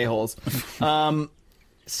saying a-holes.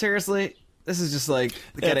 Seriously, this is just like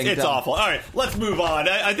getting It's dumb. awful. All right, let's move on.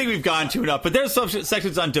 I think we've gone to enough, but there's some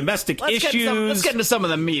sections on domestic Let's issues. get into some of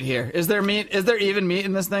the meat here. Is there meat? Is there even meat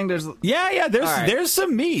in this thing? There's Yeah, All right. there's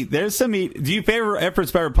some meat. There's some meat. Do you favor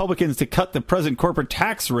efforts by Republicans to cut the present corporate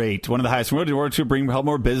tax rate, one of the highest in the world, in order to bring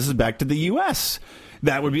more businesses back to the U.S.?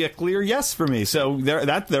 That would be a clear yes for me. So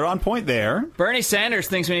they're on point there. Bernie Sanders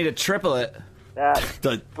thinks we need to triple it.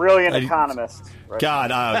 That brilliant economist. Right?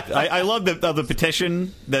 God, I love the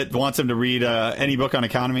petition that wants him to read any book on the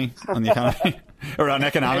economy, or on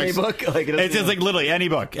economics. Any book? Like, It's just like literally any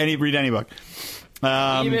book, read any book.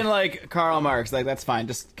 Even like Karl Marx, like that's fine.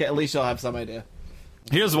 Just at least you'll have some idea.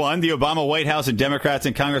 Here's one. The Obama White House and Democrats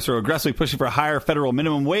in Congress are aggressively pushing for a higher federal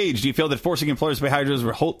minimum wage. Do you feel that forcing employers to pay higher wages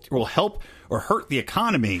will help or hurt the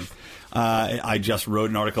economy? I just wrote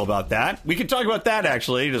an article about that. We can talk about that,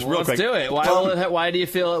 actually, just real quick. Let's do it. Why do you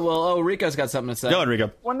feel it will... Oh, Rico's got something to say. Go ahead,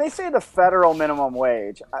 Rico. When they say the federal minimum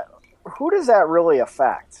wage, who does that really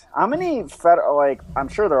affect? How many federal, I'm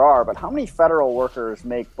sure there are, but how many federal workers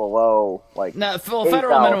make below, No, federal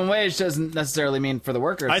 8,000? minimum wage doesn't necessarily mean for the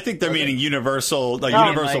workers. I think they're meaning universal, No,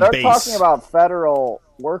 universal they're base. talking about federal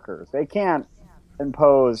workers. They can't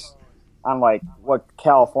impose on, what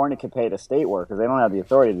California could pay to state workers. They don't have the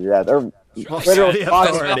authority to do that. They're literally the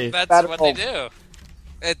talking authority. about That's what they do.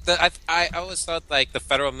 I always thought like the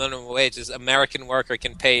federal minimum wage is American worker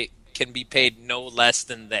can be paid no less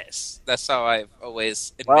than this. That's how I've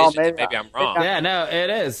always envisioned it. Maybe I'm wrong. Yeah, no, it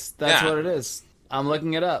is. That's Yeah. what it is. I'm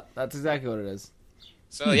looking it up. That's exactly what it is.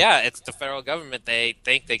 So yeah, it's the federal government. They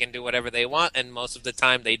think they can do whatever they want, and most of the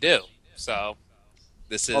time they do. So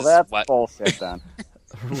this is that's what. bullshit then.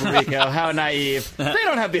 Rico, how naive. They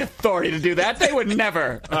don't have the authority to do that. They would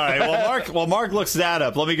never. All right. Well, Mark looks that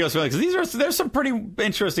up. Let me go through it because there's some pretty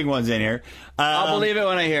interesting ones in here. I'll believe it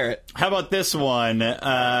when I hear it. How about this one?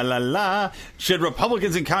 Should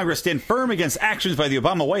Republicans in Congress stand firm against actions by the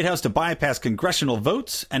Obama White House to bypass congressional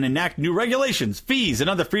votes and enact new regulations, fees, and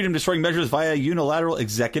other freedom-destroying measures via unilateral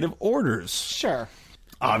executive orders? Sure.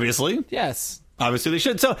 Obviously. Yes. Obviously they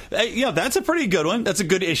should. So, that's a pretty good one. That's a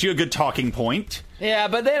good issue, a good talking point. Yeah,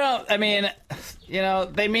 but they don't, I mean,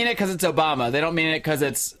 they mean it because it's Obama. They don't mean it because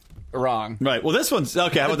it's wrong. Right. Well, this one's,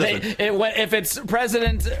 okay, how about this one? If it's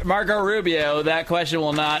President Marco Rubio, that question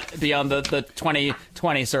will not be on the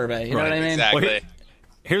 2020 survey. You know what I mean? Exactly. Well,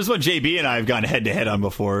 here's what JB and I have gone head-to-head on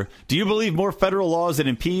before. Do you believe more federal laws that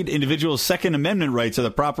impede individuals' Second Amendment rights are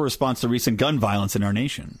the proper response to recent gun violence in our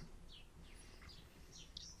nation?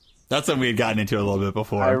 That's something we had gotten into a little bit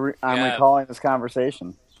before. I'm recalling this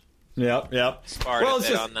conversation. Yep. Sparred a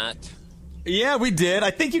bit on that. Yeah, we did.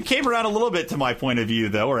 I think you came around a little bit to my point of view,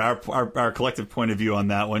 though, or our collective point of view on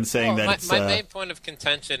that one, saying that my main point of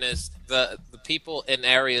contention is the people in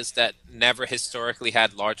areas that never historically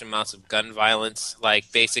had large amounts of gun violence, like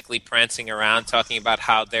basically prancing around talking about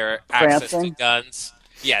how their access to guns.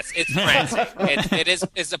 Yes, it's prancing.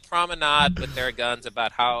 It's a promenade with their guns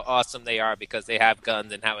about how awesome they are because they have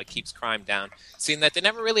guns and how it keeps crime down. Seeing that they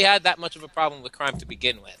never really had that much of a problem with crime to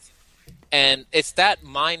begin with. And it's that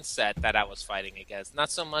mindset that I was fighting against.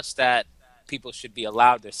 Not so much that people should be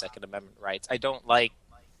allowed their Second Amendment rights. I don't like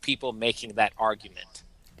people making that argument.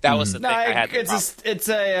 That was the thing I had.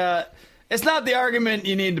 It's not the argument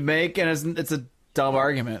you need to make, and it's a dumb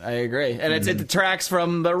argument. I agree, and it detracts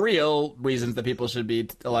from the real reasons that people should be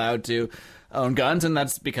allowed to own guns, and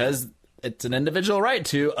that's because it's an individual right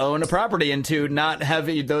to own a property and to not have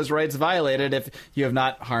those rights violated if you have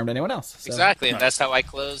not harmed anyone else. So. Exactly, and that's how I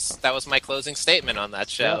closed. That was my closing statement on that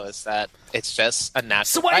show: is that it's just a natural.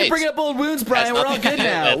 So why are you bringing up old wounds, Brian? We're all good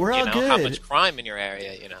now. We're all good. How much crime in your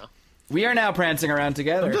area? We are now prancing around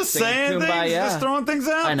together. I'm just saying things, just throwing things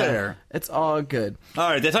out there. It's all good. All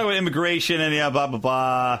right, they talk about immigration and blah,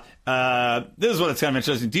 blah, blah. This is what it's kind of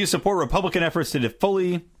interesting. Do you support Republican efforts to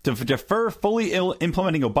defer fully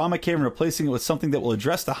implementing Obamacare and replacing it with something that will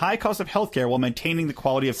address the high cost of health care while maintaining the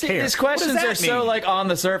quality of care? These questions are so, on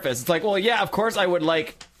the surface. It's like, well, yeah, of course I would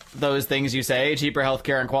like those things you say, cheaper health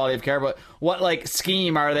care and quality of care, but what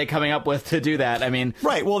scheme are they coming up with to do that? I mean,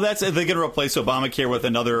 right. Well, they're going to replace Obamacare with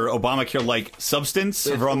another Obamacare-like substance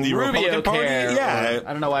from the Republican Party. Yeah,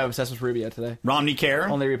 I don't know why I'm obsessed with Rubio today. Romney care,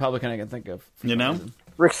 only Republican I can think of.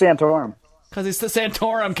 Rick Santorum. Because it's the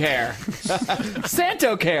Santorum care.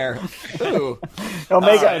 Santo care. Ooh.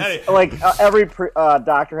 Every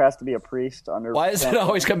doctor has to be a priest under. Why does it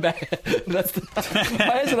always come back? Why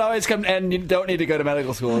does it always come? And you don't need to go to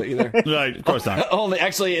medical school either. Right, of course not.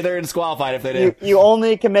 Actually, they're disqualified if they do. You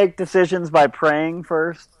only can make decisions by praying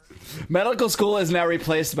first. Medical school is now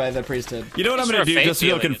replaced by the priesthood. You know what I'm going to do, just so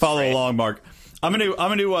you can follow along, Mark? I'm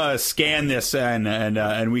gonna scan this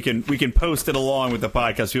and we can post it along with the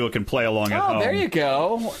podcast. People can play along at home. Oh, there you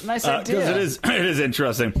go. Nice idea. Because it is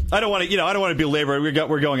interesting. I don't want to belabor it.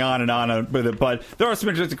 We're going on and on with it, but there are some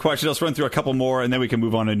interesting questions. Let's run through a couple more and then we can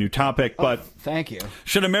move on to a new topic. But thank you.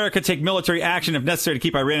 Should America take military action if necessary to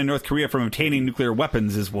keep Iran and North Korea from obtaining nuclear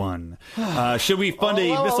weapons? Is one. Should we fund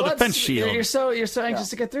a missile defense shield? You're so anxious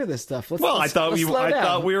to get through this stuff. I thought we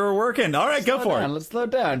were working. All right, go for it. Let's slow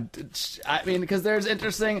down. I mean, because there's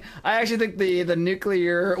interesting. I actually think the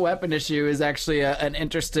nuclear weapon issue is actually an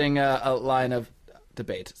interesting line of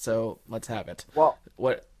debate. So let's have it. Well,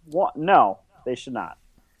 no, they should not.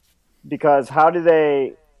 Because how do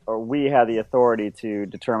they or we have the authority to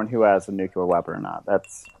determine who has a nuclear weapon or not?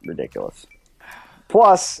 That's ridiculous.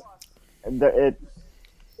 Plus,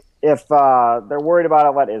 if they're worried about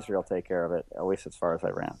it, let Israel take care of it, at least as far as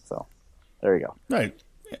Iran. So there you go.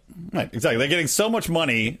 Right, exactly. They're getting so much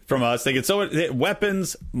money from us. They get so much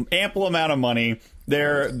weapons, ample amount of money.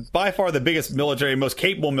 They're by far the biggest military, most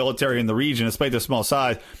capable military in the region, despite their small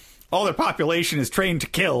size. All their population is trained to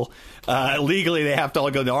kill. Legally, they have to all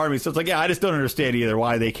go to the army. So it's like, I just don't understand either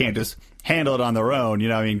why they can't just handle it on their own.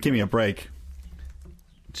 Give me a break.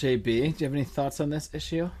 JB, do you have any thoughts on this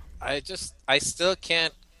issue? I still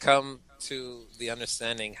can't come to the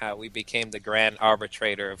understanding how we became the grand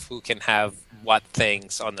arbitrator of who can have what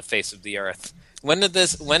things on the face of the earth. When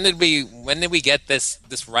did we get this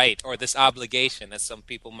right or this obligation, as some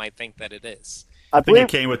people might think that it is? I think it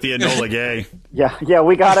came with the Enola Gay. Yeah,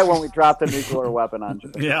 we got it when we dropped the nuclear weapon on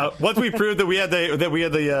Japan. Yeah, once we proved that we had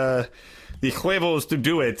the huevos to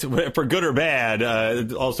do it, for good or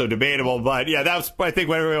bad, also debatable. But yeah, that was, I think,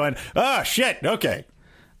 when everyone went, oh shit, okay.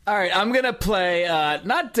 All right, I'm going to play,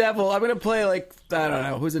 not devil, I'm going to play, like, I don't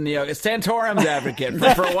know, who's a neo? Santorum's advocate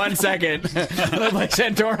for 1 second. I'm going to play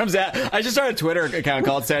Santorum's I just started a Twitter account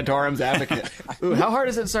called Santorum's Advocate. Ooh, how hard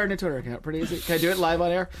is it to start a new Twitter account? Pretty easy. Can I do it live on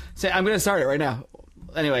air? I'm going to start it right now.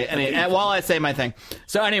 Anyway, while I say my thing.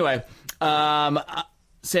 So anyway,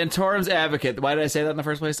 Santorum's Advocate. Why did I say that in the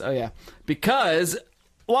first place? Oh, yeah. Because...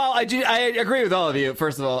 Well, I agree with all of you,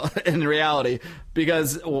 first of all, in reality,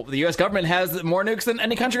 because the U.S. government has more nukes than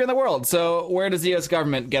any country in the world. So where does the U.S.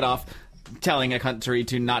 government get off telling a country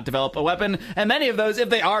to not develop a weapon? And many of those, if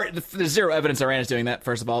there's zero evidence Iran is doing that,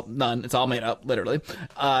 first of all, none. It's all made up, literally.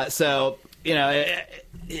 So, you know,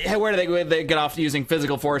 where do they get off using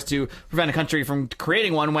physical force to prevent a country from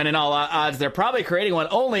creating one when, in all odds, they're probably creating one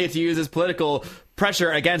only to use as political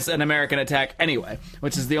pressure against an American attack anyway,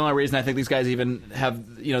 which is the only reason I think these guys even have,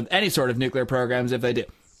 you know, any sort of nuclear programs if they do.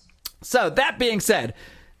 So that being said,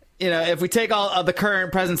 you know, if we take all of the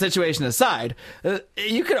current present situation aside,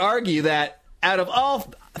 you could argue that out of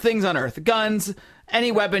all things on Earth, guns,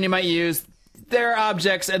 any weapon you might use, they're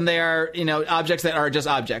objects, and they are, you know, objects that are just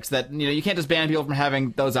objects that, you know, you can't just ban people from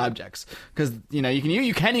having those objects because, you know, you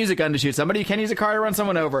can use a gun to shoot somebody, you can use a car to run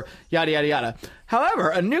someone over, yada yada yada. However,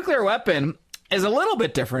 a nuclear weapon is a little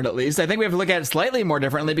bit different, at least. I think we have to look at it slightly more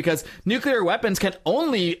differently because nuclear weapons can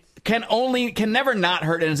never not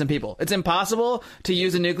hurt innocent people. It's impossible to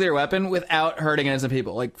use a nucler weapon without hurting innocent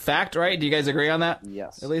people. Like, fact, right? Do you guys agree on that?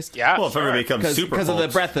 Yes. At least? Yeah. Well, if it becomes super because of the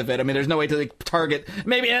breadth of it. I mean, there's no way to like, target.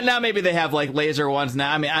 Maybe they have like laser ones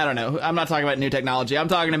now. I mean, I don't know. I'm not talking about new technology. I'm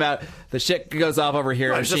talking about the shit goes off over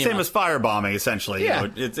here. Right, it's the same as firebombing, essentially. Yeah.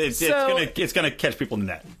 You know, it's gonna catch people in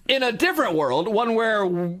the net. In a different world, one where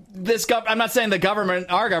I'm not saying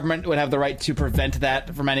our government would have the right to prevent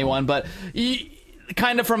that from anyone, but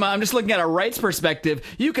kind of I'm just looking at a rights perspective,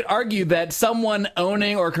 you could argue that someone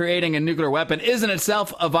owning or creating a nuclear weapon is in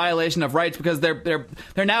itself a violation of rights because they're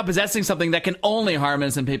now possessing something that can only harm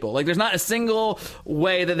innocent people. Like, there's not a single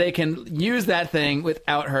way that they can use that thing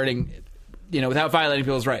without hurting, you know, without violating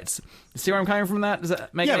people's rights. See where I'm coming from that? Does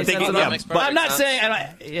that make any sense? But I'm not saying...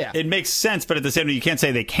 It makes sense, but at the same time, you can't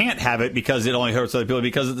say they can't have it because it only hurts other people,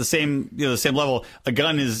 because at the same level, a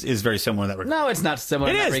gun is very similar in that regard. No, it's not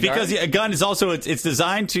similar in that regard. Because a gun is also... It's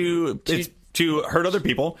designed to hurt other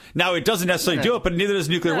people. Now, it doesn't necessarily do it, but neither does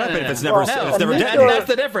a nuclear weapon if it's never detonated. That's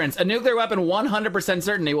the difference. A nuclear weapon, 100%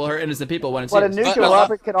 certainty, will hurt innocent people when it's used. But a nuclear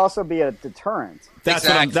weapon can also be a deterrent. That's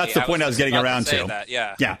the point I was getting around to. That,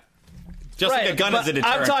 yeah. Yeah. Just like a gun is a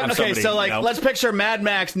deterrent. Let's picture Mad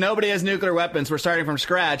Max. Nobody has nuclear weapons. We're starting from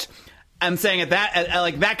scratch. I'm saying at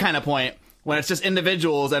that kind of point, when it's just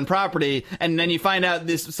individuals and property, and then you find out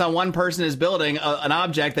one person is building an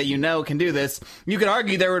object that you know can do this, you could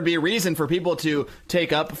argue there would be a reason for people to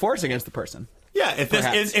take up force against the person. Yeah, if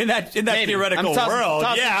this in that theoretical world,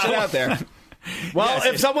 shit out there. Well,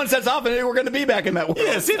 if someone sets off, we're going to be back in that world.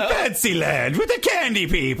 Yes, in Fantasyland with the candy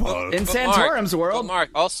people. In Santorum's world. Mark,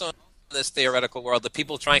 also in this theoretical world, the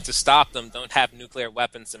people trying to stop them don't have nuclear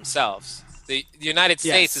weapons themselves. The United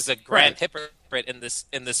States is a grand hypocrite in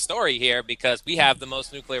this story here, because we have the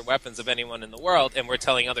most nuclear weapons of anyone in the world, and we're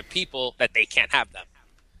telling other people that they can't have them.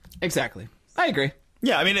 Exactly. I agree.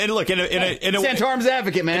 Yeah, I mean, and look, in a Santorum's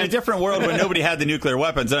advocate, man. In a different world when nobody had the nuclear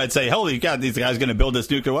weapons, then I'd say, holy God, these guys are going to build this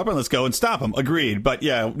nuclear weapon. Let's go and stop them. Agreed. But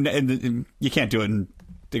yeah, and you can't do it in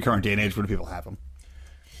the current day and age when people have them.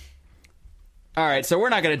 All right, so we're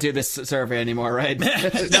not going to do this survey anymore, right? No,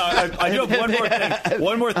 I do have one more thing.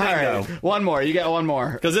 One more thing, though. One more. You get one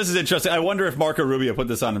more. Because this is interesting. I wonder if Marco Rubio put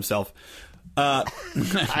this on himself. I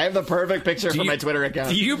have the perfect picture for my Twitter account.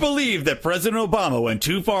 Do you believe that President Obama went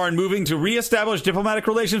too far in moving to reestablish diplomatic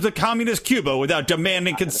relations with communist Cuba without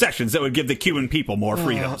demanding concessions that would give the Cuban people more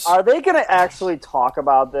freedoms? Are they going to actually talk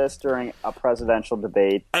about this during a presidential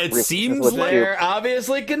debate? It seems like they're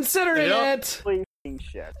obviously considering it.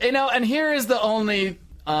 Shit. You know, and here is the only...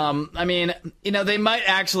 I mean, you know, they might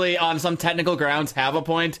actually, on some technical grounds, have a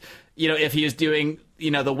point. You know, if he is doing... You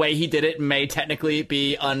know, the way he did it may technically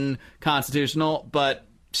be unconstitutional, but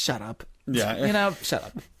shut up. Yeah. You know, shut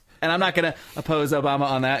up. And I'm not going to oppose Obama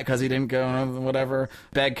on that because he didn't go, whatever,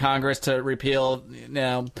 beg Congress to repeal, you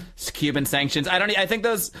know, Cuban sanctions. I think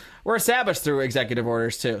those were established through executive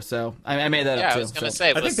orders, too. So I made that up, too. I was going to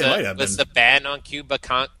say, was the ban on Cuba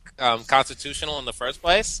constitutional in the first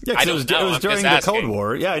place? Yeah, I it was don't know. I'm during just the Cold asking.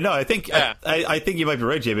 War. Yeah, no, I think I think you might be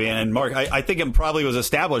right, JB and Mark. I think it probably was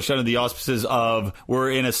established under the auspices of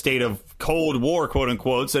we're in a state of Cold War, quote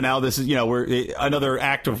unquote. So now this is we're another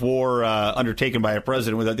act of war undertaken by a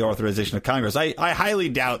president without the authorization of Congress. I highly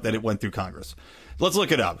doubt that it went through Congress. Let's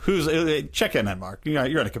look it up. Check in on Mark?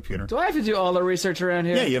 You're on a computer. Do I have to do all the research around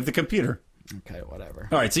here? Yeah, you have the computer. Okay, whatever.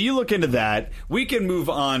 All right, so you look into that. We can move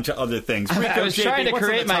on to other things. I Rico, was JP, trying to what's on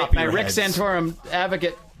create the my top of your Rick heads? Santorum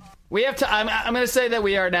advocate. We have to. I'm going to say that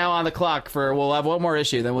we are now on the clock for. We'll have one more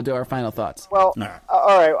issue, then we'll do our final thoughts. Well, All right.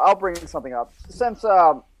 all right, I'll bring something up. Since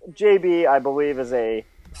JB, I believe, is a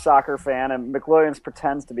soccer fan, and McWilliams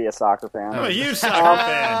pretends to be a soccer fan. I'm a huge soccer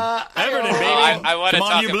fan. Everton, baby. I want to Come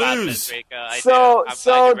on, talk you about Blues. this, Rico. I do. So, I'm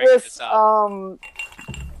so glad you bring this this up.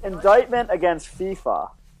 indictment against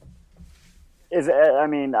FIFA is. I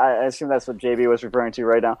mean, I assume that's what JB was referring to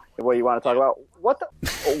right now. What you want to talk about?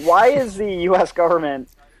 Why is the U.S. government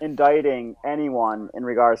indicting anyone in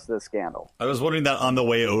regards to this scandal? I was wondering that on the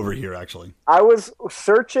way over here, actually. I was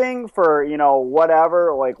searching for,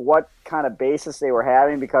 whatever, like what kind of basis they were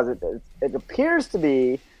having, because it appears to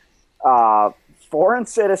be foreign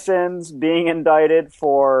citizens being indicted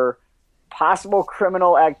for possible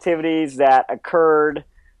criminal activities that occurred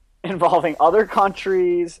involving other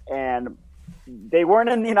countries, and they weren't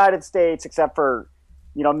in the United States except for,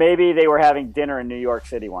 maybe they were having dinner in New York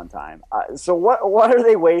City one time. So what are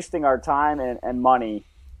they wasting our time and money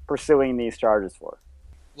pursuing these charges for?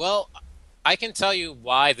 Well, I can tell you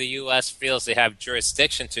why the U.S. feels they have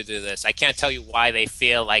jurisdiction to do this. I can't tell you why they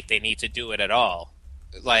feel like they need to do it at all.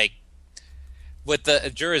 Like, with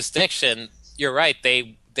the jurisdiction, you're right.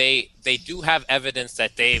 They do have evidence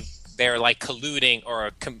that they're like colluding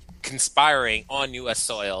or conspiring on U.S.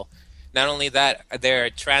 soil. Not only that, they're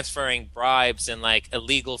transferring bribes and like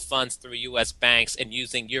illegal funds through U.S. banks and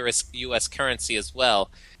using U.S. currency as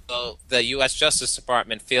well. So the U.S. Justice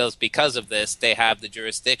Department feels because of this, they have the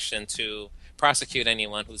jurisdiction to prosecute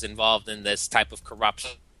anyone who's involved in this type of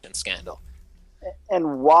corruption scandal.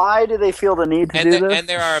 And why do they feel the need to do this? And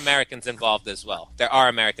there are Americans involved as well. There are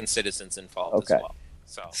American citizens involved as well.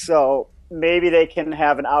 So maybe they can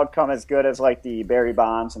have an outcome as good as like the Barry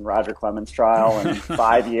Bonds and Roger Clemens trial in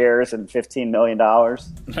 5 years and $15 million.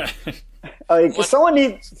 Someone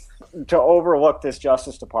needs to overlook this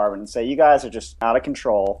Justice Department and say, you guys are just out of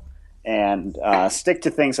control, and stick to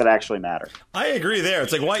things that actually matter. I agree there.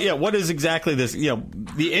 It's like, why? Yeah, what is exactly this?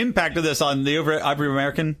 The impact of this on the average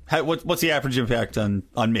American. What's the average impact on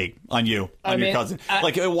me, on you, on your cousin?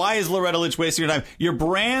 Why is Loretta Lynch wasting your time? You're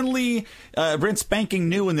brand spanking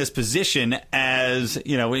new in this position as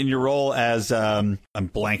in your role as I'm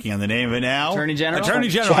blanking on the name of it now. Attorney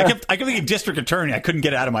General. I kept thinking district attorney. I couldn't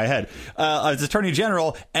get it out of my head. As Attorney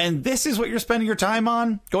General, and this is what you're spending your time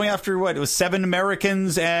on, going after what? It was 7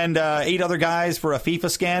 Americans and 8 other guys for a FIFA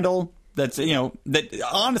scandal. That's that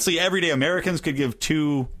honestly everyday Americans could give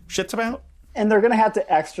 2 shits about. And they're going to have to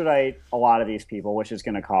extradite a lot of these people, which is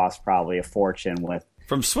going to cost probably a fortune.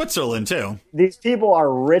 From Switzerland too. These people are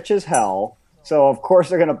rich as hell, so of course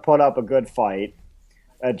they're going to put up a good fight.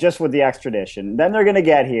 Just with the extradition. Then they're going to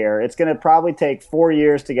get here. It's going to probably take 4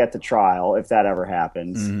 years to get to trial, if that ever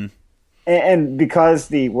happens. Mm-hmm. And because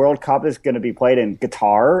the World Cup is going to be played in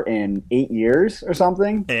Qatar in 8 years or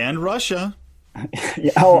something. And Russia.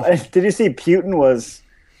 Did you see Putin was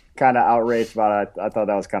kind of outraged about it? I thought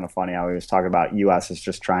that was kind of funny how he was talking about U.S. is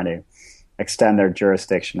just trying to extend their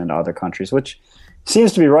jurisdiction into other countries, which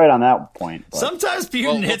seems to be right on that point. But. Sometimes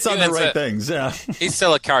Putin hits on the right things. Yeah, he's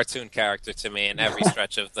still a cartoon character to me in every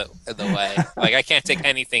stretch of the way. Like, I can't take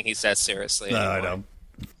anything he says seriously anymore. No, I don't.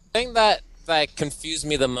 The thing that confused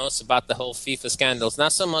me the most about the whole FIFA scandal is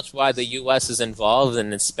not so much why the U.S. is involved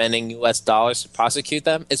and is spending U.S. dollars to prosecute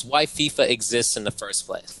them, is why FIFA exists in the first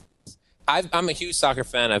place. I'm a huge soccer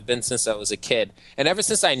fan. I've been since I was a kid. And ever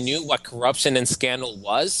since I knew what corruption and scandal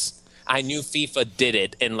was, I knew FIFA did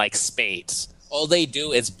it in, like, spades. All they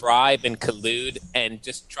do is bribe and collude and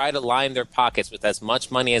just try to line their pockets with as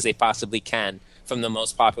much money as they possibly can from the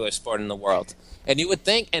most popular sport in the world. And you would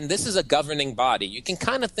think, and this is a governing body, you can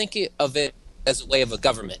kind of think of it as a way of a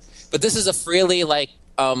government. But this is a freely,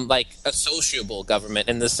 a sociable government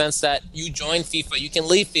in the sense that you join FIFA, you can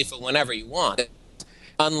leave FIFA whenever you want.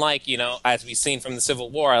 Unlike, as we've seen from the Civil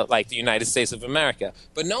War, like the United States of America.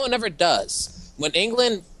 But no one ever does. When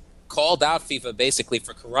England called out FIFA basically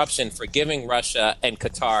for corruption, for giving Russia and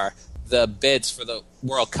Qatar the bids for the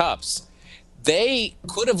World Cups, they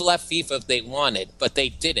could have left FIFA if they wanted, but they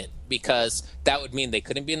didn't, because that would mean they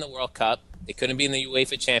couldn't be in the World Cup, they couldn't be in the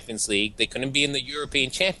UEFA Champions League, they couldn't be in the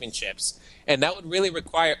European Championships, And that would really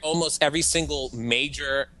require almost every single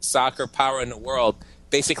major soccer power in the world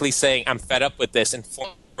basically saying, I'm fed up with this, and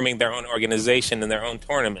forming their own organization and their own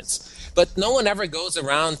tournaments. But no one ever goes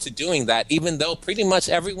around to doing that, even though pretty much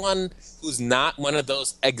everyone who's not one of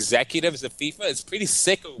those executives of FIFA is pretty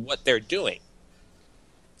sick of what they're doing.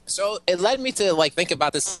 So it led me to think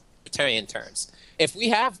about this in libertarian terms. If we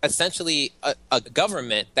have essentially a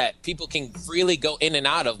government that people can freely go in and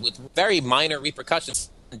out of with very minor repercussions,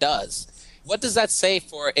 what does that say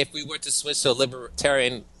for if we were to switch to a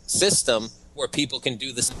libertarian system where people can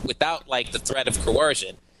do this without the threat of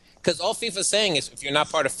coercion? Because all FIFA's saying is if you're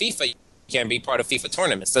not part of FIFA, you can't be part of FIFA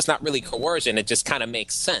tournaments. That's not really coercion. It just kind of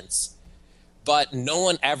makes sense. But no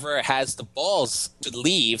one ever has the balls to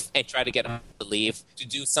leave and try to get them to leave to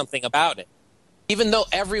do something about it. Even though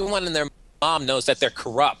everyone and their mom knows that they're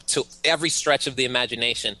corrupt to every stretch of the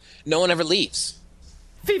imagination, no one ever leaves.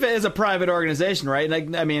 FIFA is a private organization, right?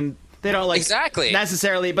 They don't exactly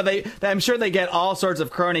necessarily, but I'm sure they get all sorts of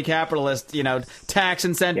crony capitalist, tax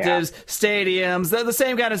incentives, stadiums, the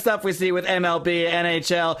same kind of stuff we see with MLB,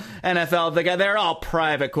 NHL, NFL. They're all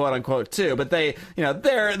private, quote unquote, too. But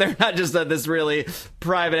they're not just this really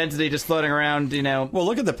private entity just floating around. Well,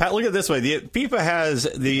 look at it this way: FIFA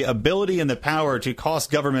has the ability and the power to cost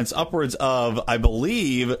governments upwards of, I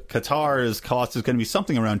believe, Qatar's cost is going to be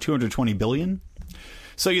something around $220 billion.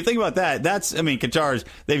 So you think about that. Qatar's,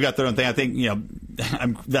 they've got their own thing. I think,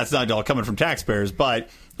 that's not all coming from taxpayers. But,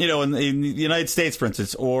 in the United States, for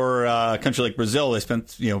instance, or a country like Brazil, they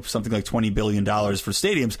spent, something like $20 billion for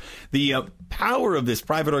stadiums. The power of this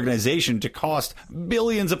private organization to cost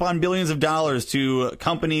billions upon billions of dollars to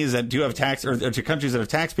companies that do have tax, or to countries that have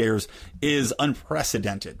taxpayers, is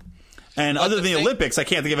unprecedented. And other than the Olympics, I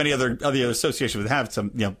can't think of any other association that have some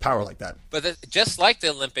power like that. But just like the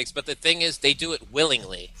Olympics, but the thing is, they do it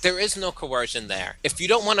willingly. There is no coercion there. If you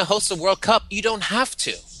don't want to host a World Cup, you don't have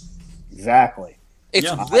to. Exactly.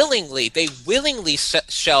 It's willingly. They willingly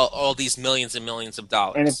shell all these millions and millions of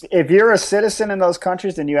dollars. And if you're a citizen in those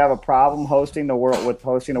countries and you have a problem hosting the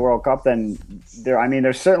World Cup, then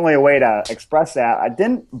there's certainly a way to express that.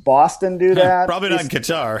 Didn't Boston do that? Probably not in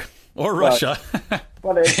Qatar or Russia.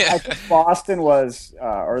 But I think Boston was,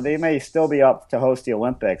 or they may still be up to host the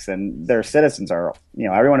Olympics, and their citizens are,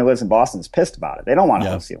 everyone who lives in Boston is pissed about it. They don't want to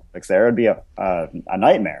host the Olympics there. It'd be a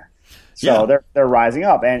nightmare. So they're rising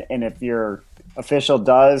up. And if your official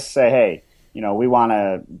does say, hey, we want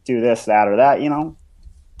to do this, that, or that,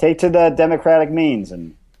 take to the democratic means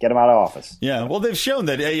and get them out of office. Yeah, well, they've shown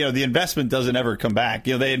that the investment doesn't ever come back.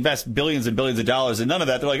 They invest billions and billions of dollars, and none of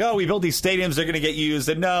that. They're like, oh, we built these stadiums; they're going to get used.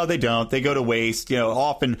 And no, they don't. They go to waste.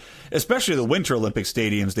 Often, especially the Winter Olympic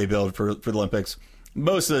stadiums they build for the Olympics.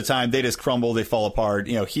 Most of the time, they just crumble. They fall apart.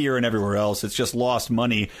 Here and everywhere else, it's just lost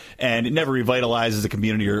money, and it never revitalizes the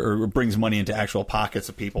community or brings money into actual pockets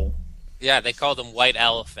of people. Yeah, they call them white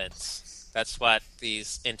elephants. That's what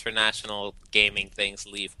these international gaming things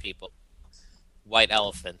leave people. White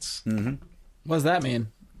elephants. Mm-hmm. What does that mean?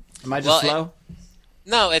 Am I just slow?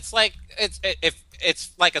 No, it's like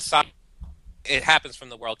it's like a soccer. It happens from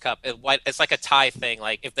the World Cup. It's like a Thai thing.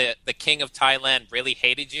 Like if the king of Thailand really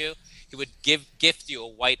hated you, he would gift you a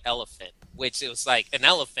white elephant, which it was like an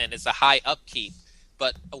elephant is a high upkeep,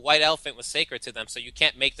 but a white elephant was sacred to them, so you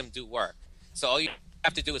can't make them do work. So all you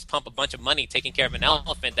have to do is pump a bunch of money taking care of an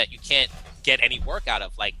elephant that you can't get any work out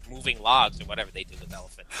of, like moving logs or whatever they do with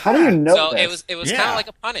elephants. How do you know So this? it was kind of like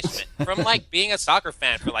a punishment from being a soccer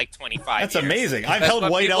fan for 25 That's years. Amazing. I've held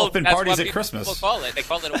white elephant parties at Christmas. People call it. They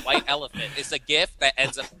call it a white elephant. It's a gift that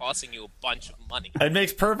ends up costing you a bunch of money. It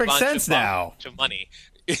makes perfect sense now. A bunch of money.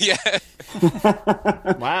 Yeah.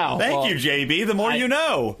 Wow. Thank you, JB. The more you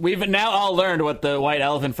know. We've now all learned what the white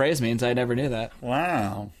elephant phrase means. I never knew that.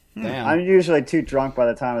 Wow. Damn. I'm usually too drunk by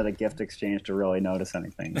the time of the gift exchange to really notice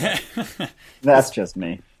anything. That's just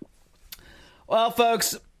me. Well,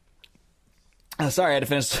 folks, sorry I had to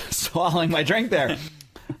finish swallowing my drink there.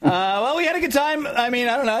 Well, we had a good time. I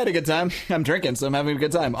don't know. I had a good time. I'm drinking, so I'm having a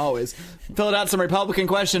good time, always. Filled out some Republican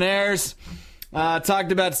questionnaires.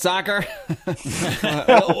 Talked about soccer.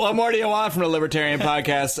 What more do you want from a Libertarian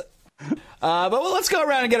podcast? But let's go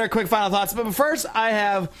around and get our quick final thoughts. But first, I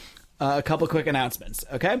have a couple quick announcements,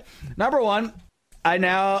 okay? Number one, I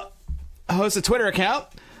now host a Twitter account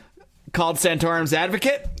called Santorum's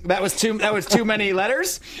Advocate. That was too many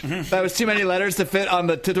letters. That was too many letters to fit on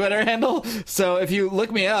the Twitter handle. So if you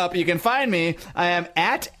look me up, you can find me. I am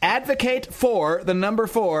at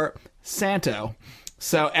Advocate4 Santo.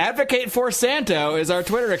 So Advocate for Santo is our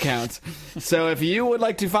Twitter account. So if you would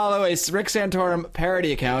like to follow a Rick Santorum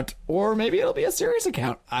parody account, or maybe it'll be a serious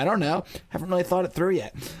account, I don't know. Haven't really thought it through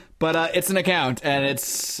yet. But it's an account, and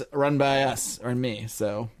it's run by us, or me,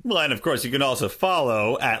 so... Well, and of course, you can also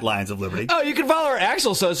follow at Lions of Liberty. Oh, you can follow our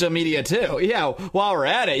actual social media, too. Yeah, while we're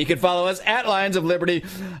at it, you can follow us at Lions of Liberty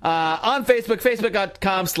on Facebook,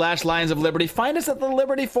 facebook.com/Lions of Liberty. Find us at the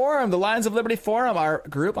Liberty Forum, the Lions of Liberty Forum, our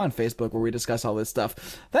group on Facebook where we discuss all this stuff.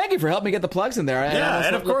 Thank you for helping me get the plugs in there.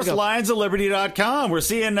 And of course, lionsofliberty.com. We're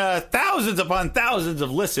seeing thousands upon thousands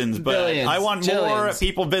of listens, but Billions, I want more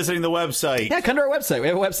people visiting the website. Yeah, come to our website. We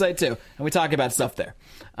have a website, too, and we talk about stuff there.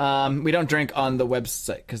 We don't drink on the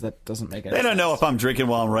website because that doesn't make any sense. They don't know if I'm drinking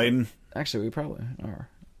while I'm writing. Actually, we probably are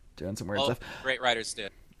doing some weird stuff. Great writers do.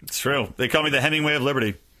 It's true. They call me the Hemingway of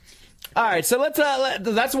Liberty. All right, so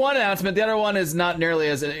that's one announcement. The other one is not nearly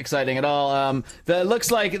as exciting at all. It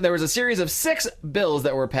looks like there was a series of 6 bills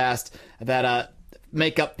that were passed that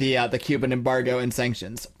make up the Cuban embargo and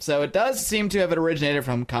sanctions. So it does seem to have originated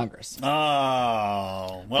from Congress. Oh,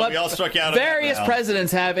 well, But we all struck out. Various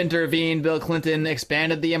presidents have intervened. Bill Clinton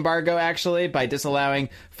expanded the embargo, actually, by disallowing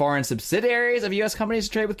foreign subsidiaries of U.S. companies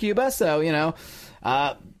to trade with Cuba. So,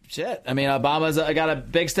 shit. I mean, Obama's got a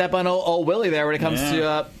big step on old Willie there when it comes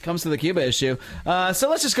to the Cuba issue. So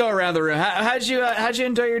let's just go around the room. How'd you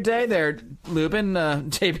enjoy your day there, Lubin?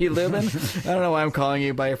 JP Lubin? I don't know why I'm calling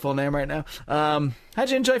you by your full name right now. How'd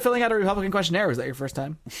you enjoy filling out a Republican questionnaire? Was that your first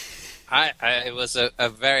time? It was a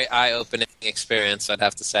very eye-opening experience, I'd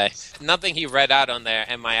have to say. Nothing he read out on there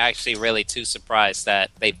am I actually really too surprised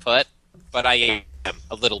that they put, but I am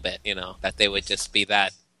a little bit, that they would just be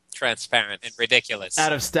that transparent and ridiculous.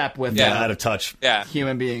 Out of step with out of touch. Yeah.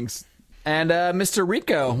 Human beings. And Mr.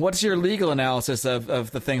 Rico, what's your legal analysis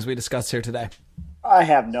of the things we discussed here today? I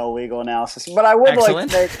have no legal analysis, but I would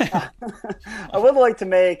like to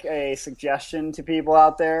make a suggestion to people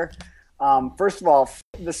out there. First of all,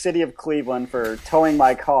 the city of Cleveland for towing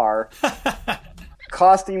my car,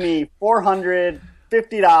 costing me $450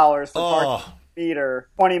 for parking meter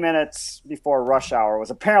 20 minutes before rush hour was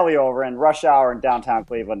apparently over, and rush hour in downtown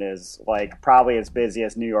Cleveland is probably as busy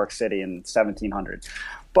as New York City in 1700.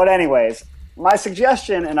 But anyways, my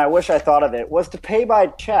suggestion, and I wish I thought of it, was to pay by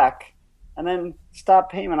check and then stop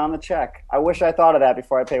payment on the check. I wish I thought of that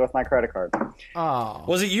before I pay with my credit card. Oh.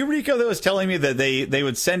 Was it you, Rico, that was telling me that they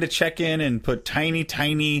would send a check in and put tiny,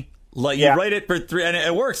 you write it for $3, and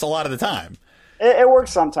it works a lot of the time. It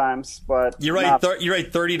works sometimes, but you write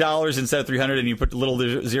 $30 instead of $300, and you put little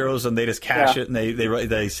zeros, and they just cash it, and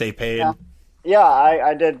they say paid. Yeah,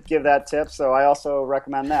 I did give that tip, so I also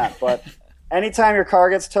recommend that. But anytime your car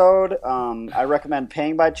gets towed, I recommend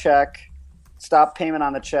paying by check, stop payment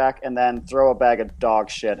on the check, and then throw a bag of dog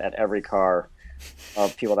shit at every car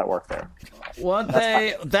of people that work there.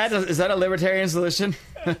 Is that a libertarian solution?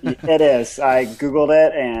 It is. I Googled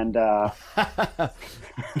it, and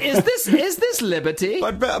Is this liberty?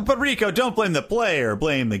 But Rico, don't blame the player,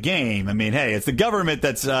 blame the game. I mean, hey, it's the government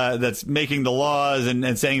that's making the laws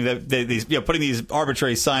and saying that these putting these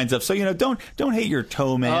arbitrary signs up. So don't hate your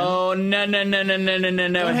toe man. Oh no!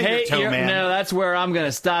 Don't hate your toe man. No, that's where I'm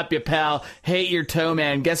gonna stop you, pal. Hate your toe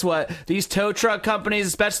man. Guess what? These tow truck companies,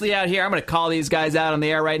 especially out here, I'm gonna call these guys out on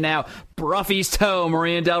the air right now. Bruffy's Tow,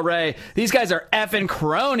 Marina Del Rey. These guys are effing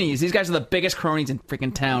cronies. These guys are the biggest cronies in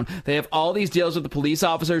freaking town. They have all these deals with the police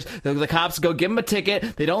officers. The cops go give them a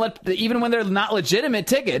ticket. They don't even when they're not legitimate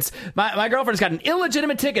tickets. My girlfriend's gotten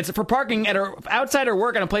illegitimate tickets for parking at outside her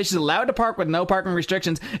work in a place she's allowed to park with no parking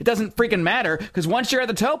restrictions. It doesn't freaking matter because once you're at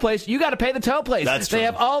the tow place, you got to pay the tow place. That's true. They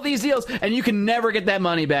have all these deals, and you can never get that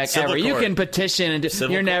money back ever. You can petition, and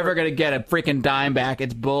you're never going to get a freaking dime back.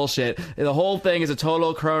 It's bullshit. The whole thing is a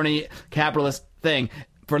total crony capitalist thing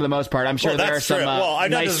for the most part. I'm sure there are some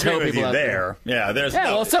nice tow people out there.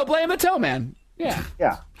 Yeah, so blame the tow man. Yeah.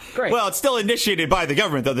 Great. Well, it's still initiated by the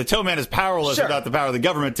government, though. The tow man is powerless without the power of the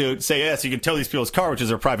government to say, yes, you can tow these people's car, which is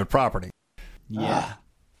their private property. Yeah.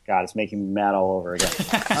 God, it's making me mad all over again.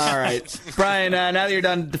 All right. Brian, now that you're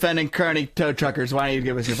done defending crony tow truckers, why don't you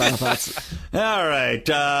give us your final thoughts? All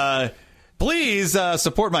right. Please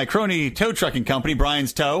support my crony tow trucking company,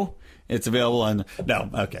 Brian's Tow. It's available on... No,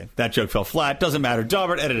 okay. That joke fell flat. Doesn't matter.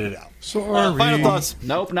 Daubert, edit it out. Sorry. Final thoughts?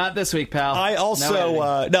 Nope, not this week, pal. I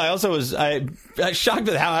also was shocked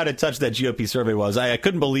at how out of touch that GOP survey was. I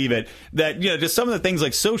couldn't believe it. That, just some of the things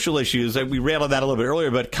like social issues, we rattled that a little bit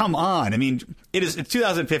earlier, but come on. I mean, it's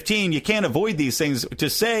 2015. You can't avoid these things. To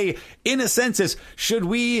say, in a census, should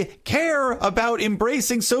we care about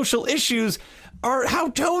embracing social issues? Or how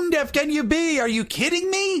tone deaf can you be? Are you kidding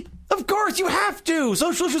me? Of course you have to.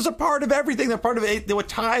 Social issues are part of everything. They're part of what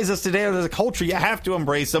ties us today as a culture. You have to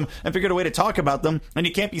embrace them and figure out a way to talk about them. And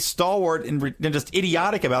you can't be stalwart and just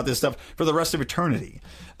idiotic about this stuff for the rest of eternity.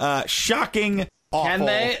 Shocking. Awful. Can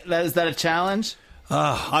they? Is that a challenge?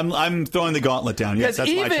 I'm throwing the gauntlet down. Yes, that's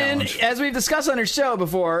my challenge. As we've discussed on our show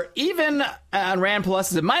before, even on Rand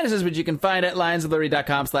pluses and minuses, which you can find at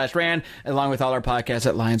lionsofliberty.com/Rand, along with all our podcasts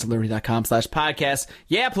at lionsofliberty.com/podcast.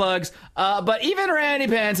 Yeah, plugs. But even Randy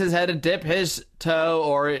Pence has had to dip his toe,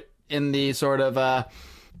 or in the sort of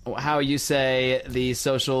how you say the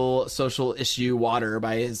social issue water,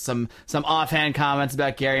 by some offhand comments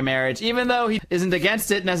about gay marriage. Even though he isn't against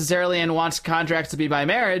it necessarily and wants contracts to be by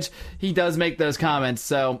marriage, he does make those comments,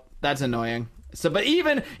 so that's annoying. So, but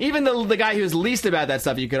even the guy who's least about that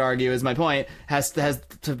stuff, you could argue, is my point, has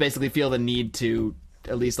to basically feel the need to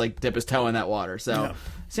at least like dip his toe in that water. So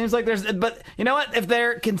seems like there's, but you know what? If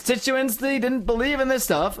their constituents didn't believe in this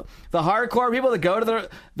stuff, the hardcore people that go to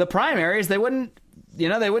the primaries, they wouldn't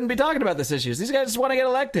be talking about this issues. These guys just want to get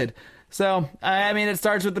elected. So, I mean, it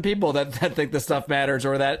starts with the people that think this stuff matters,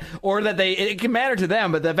 or that it can matter to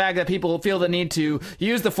them, but the fact that people feel the need to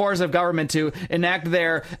use the force of government to enact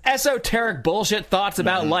their esoteric bullshit thoughts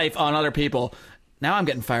about life on other people. Now I'm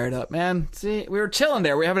getting fired up, man. See, we were chilling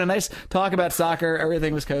there. We were having a nice talk about soccer.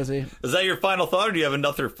 Everything was cozy. Is that your final thought, or do you have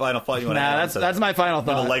another final thought you want to add? That's my final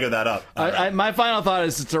thought. I'm going to Lego that up. My final thought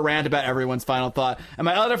is to rant about everyone's final thought. And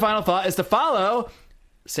my other final thought is to follow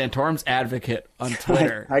Santorum's Advocate on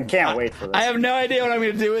Twitter. I can't wait for this. I have no idea what I'm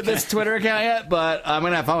going to do with this Twitter account yet, but I'm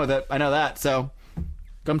going to have fun with it. I know that. So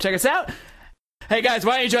come check us out. Hey, guys,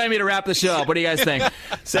 why don't you join me to wrap the show up? What do you guys think?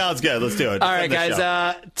 Sounds good. Let's do it. All right,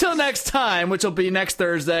 guys. Till next time, which will be next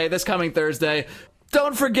Thursday, this coming Thursday,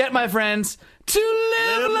 don't forget, my friends, to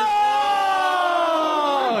live long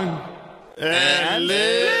and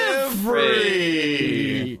live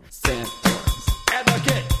free.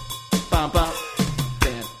 Advocate. Bum, bum.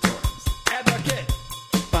 Advocate.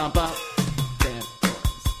 Bum, bum.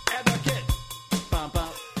 Advocate. Bum, bum.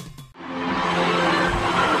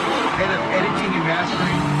 Editing and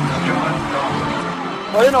mastering, John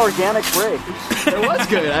Dawson. What an organic break. It was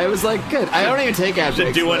good. I was like, good. I don't even take ad breaks.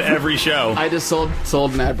 Should do one every show. I just sold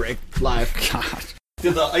an ad break live. God.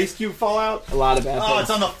 Did the ice cube fall out? A lot of bad things. Oh, it's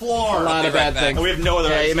on the floor. A lot of bad things. We have no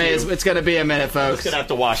other ice cube. It's going to be a minute, folks. It's going to have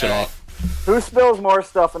to wash it off. Who spills more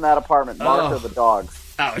stuff in that apartment, Mark or the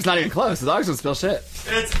dogs? Oh, it's not even close. The dogs don't spill shit.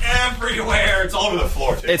 It's everywhere. It's all over the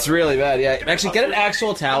floor, too. It's really bad, yeah. Actually, get an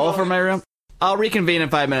actual towel from my room. I'll reconvene in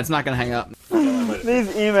 5 minutes. Not going to hang up. These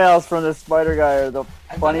emails from this spider guy are the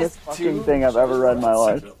funniest fucking thing I've ever read in my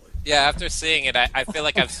life. Yeah, after seeing it, I feel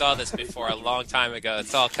like I've saw this before a long time ago.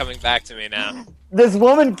 It's all coming back to me now. This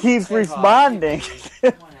woman keeps responding.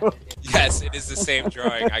 Yes, it is the same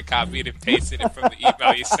drawing. I copied and pasted it from the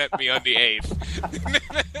email you sent me on the 8th.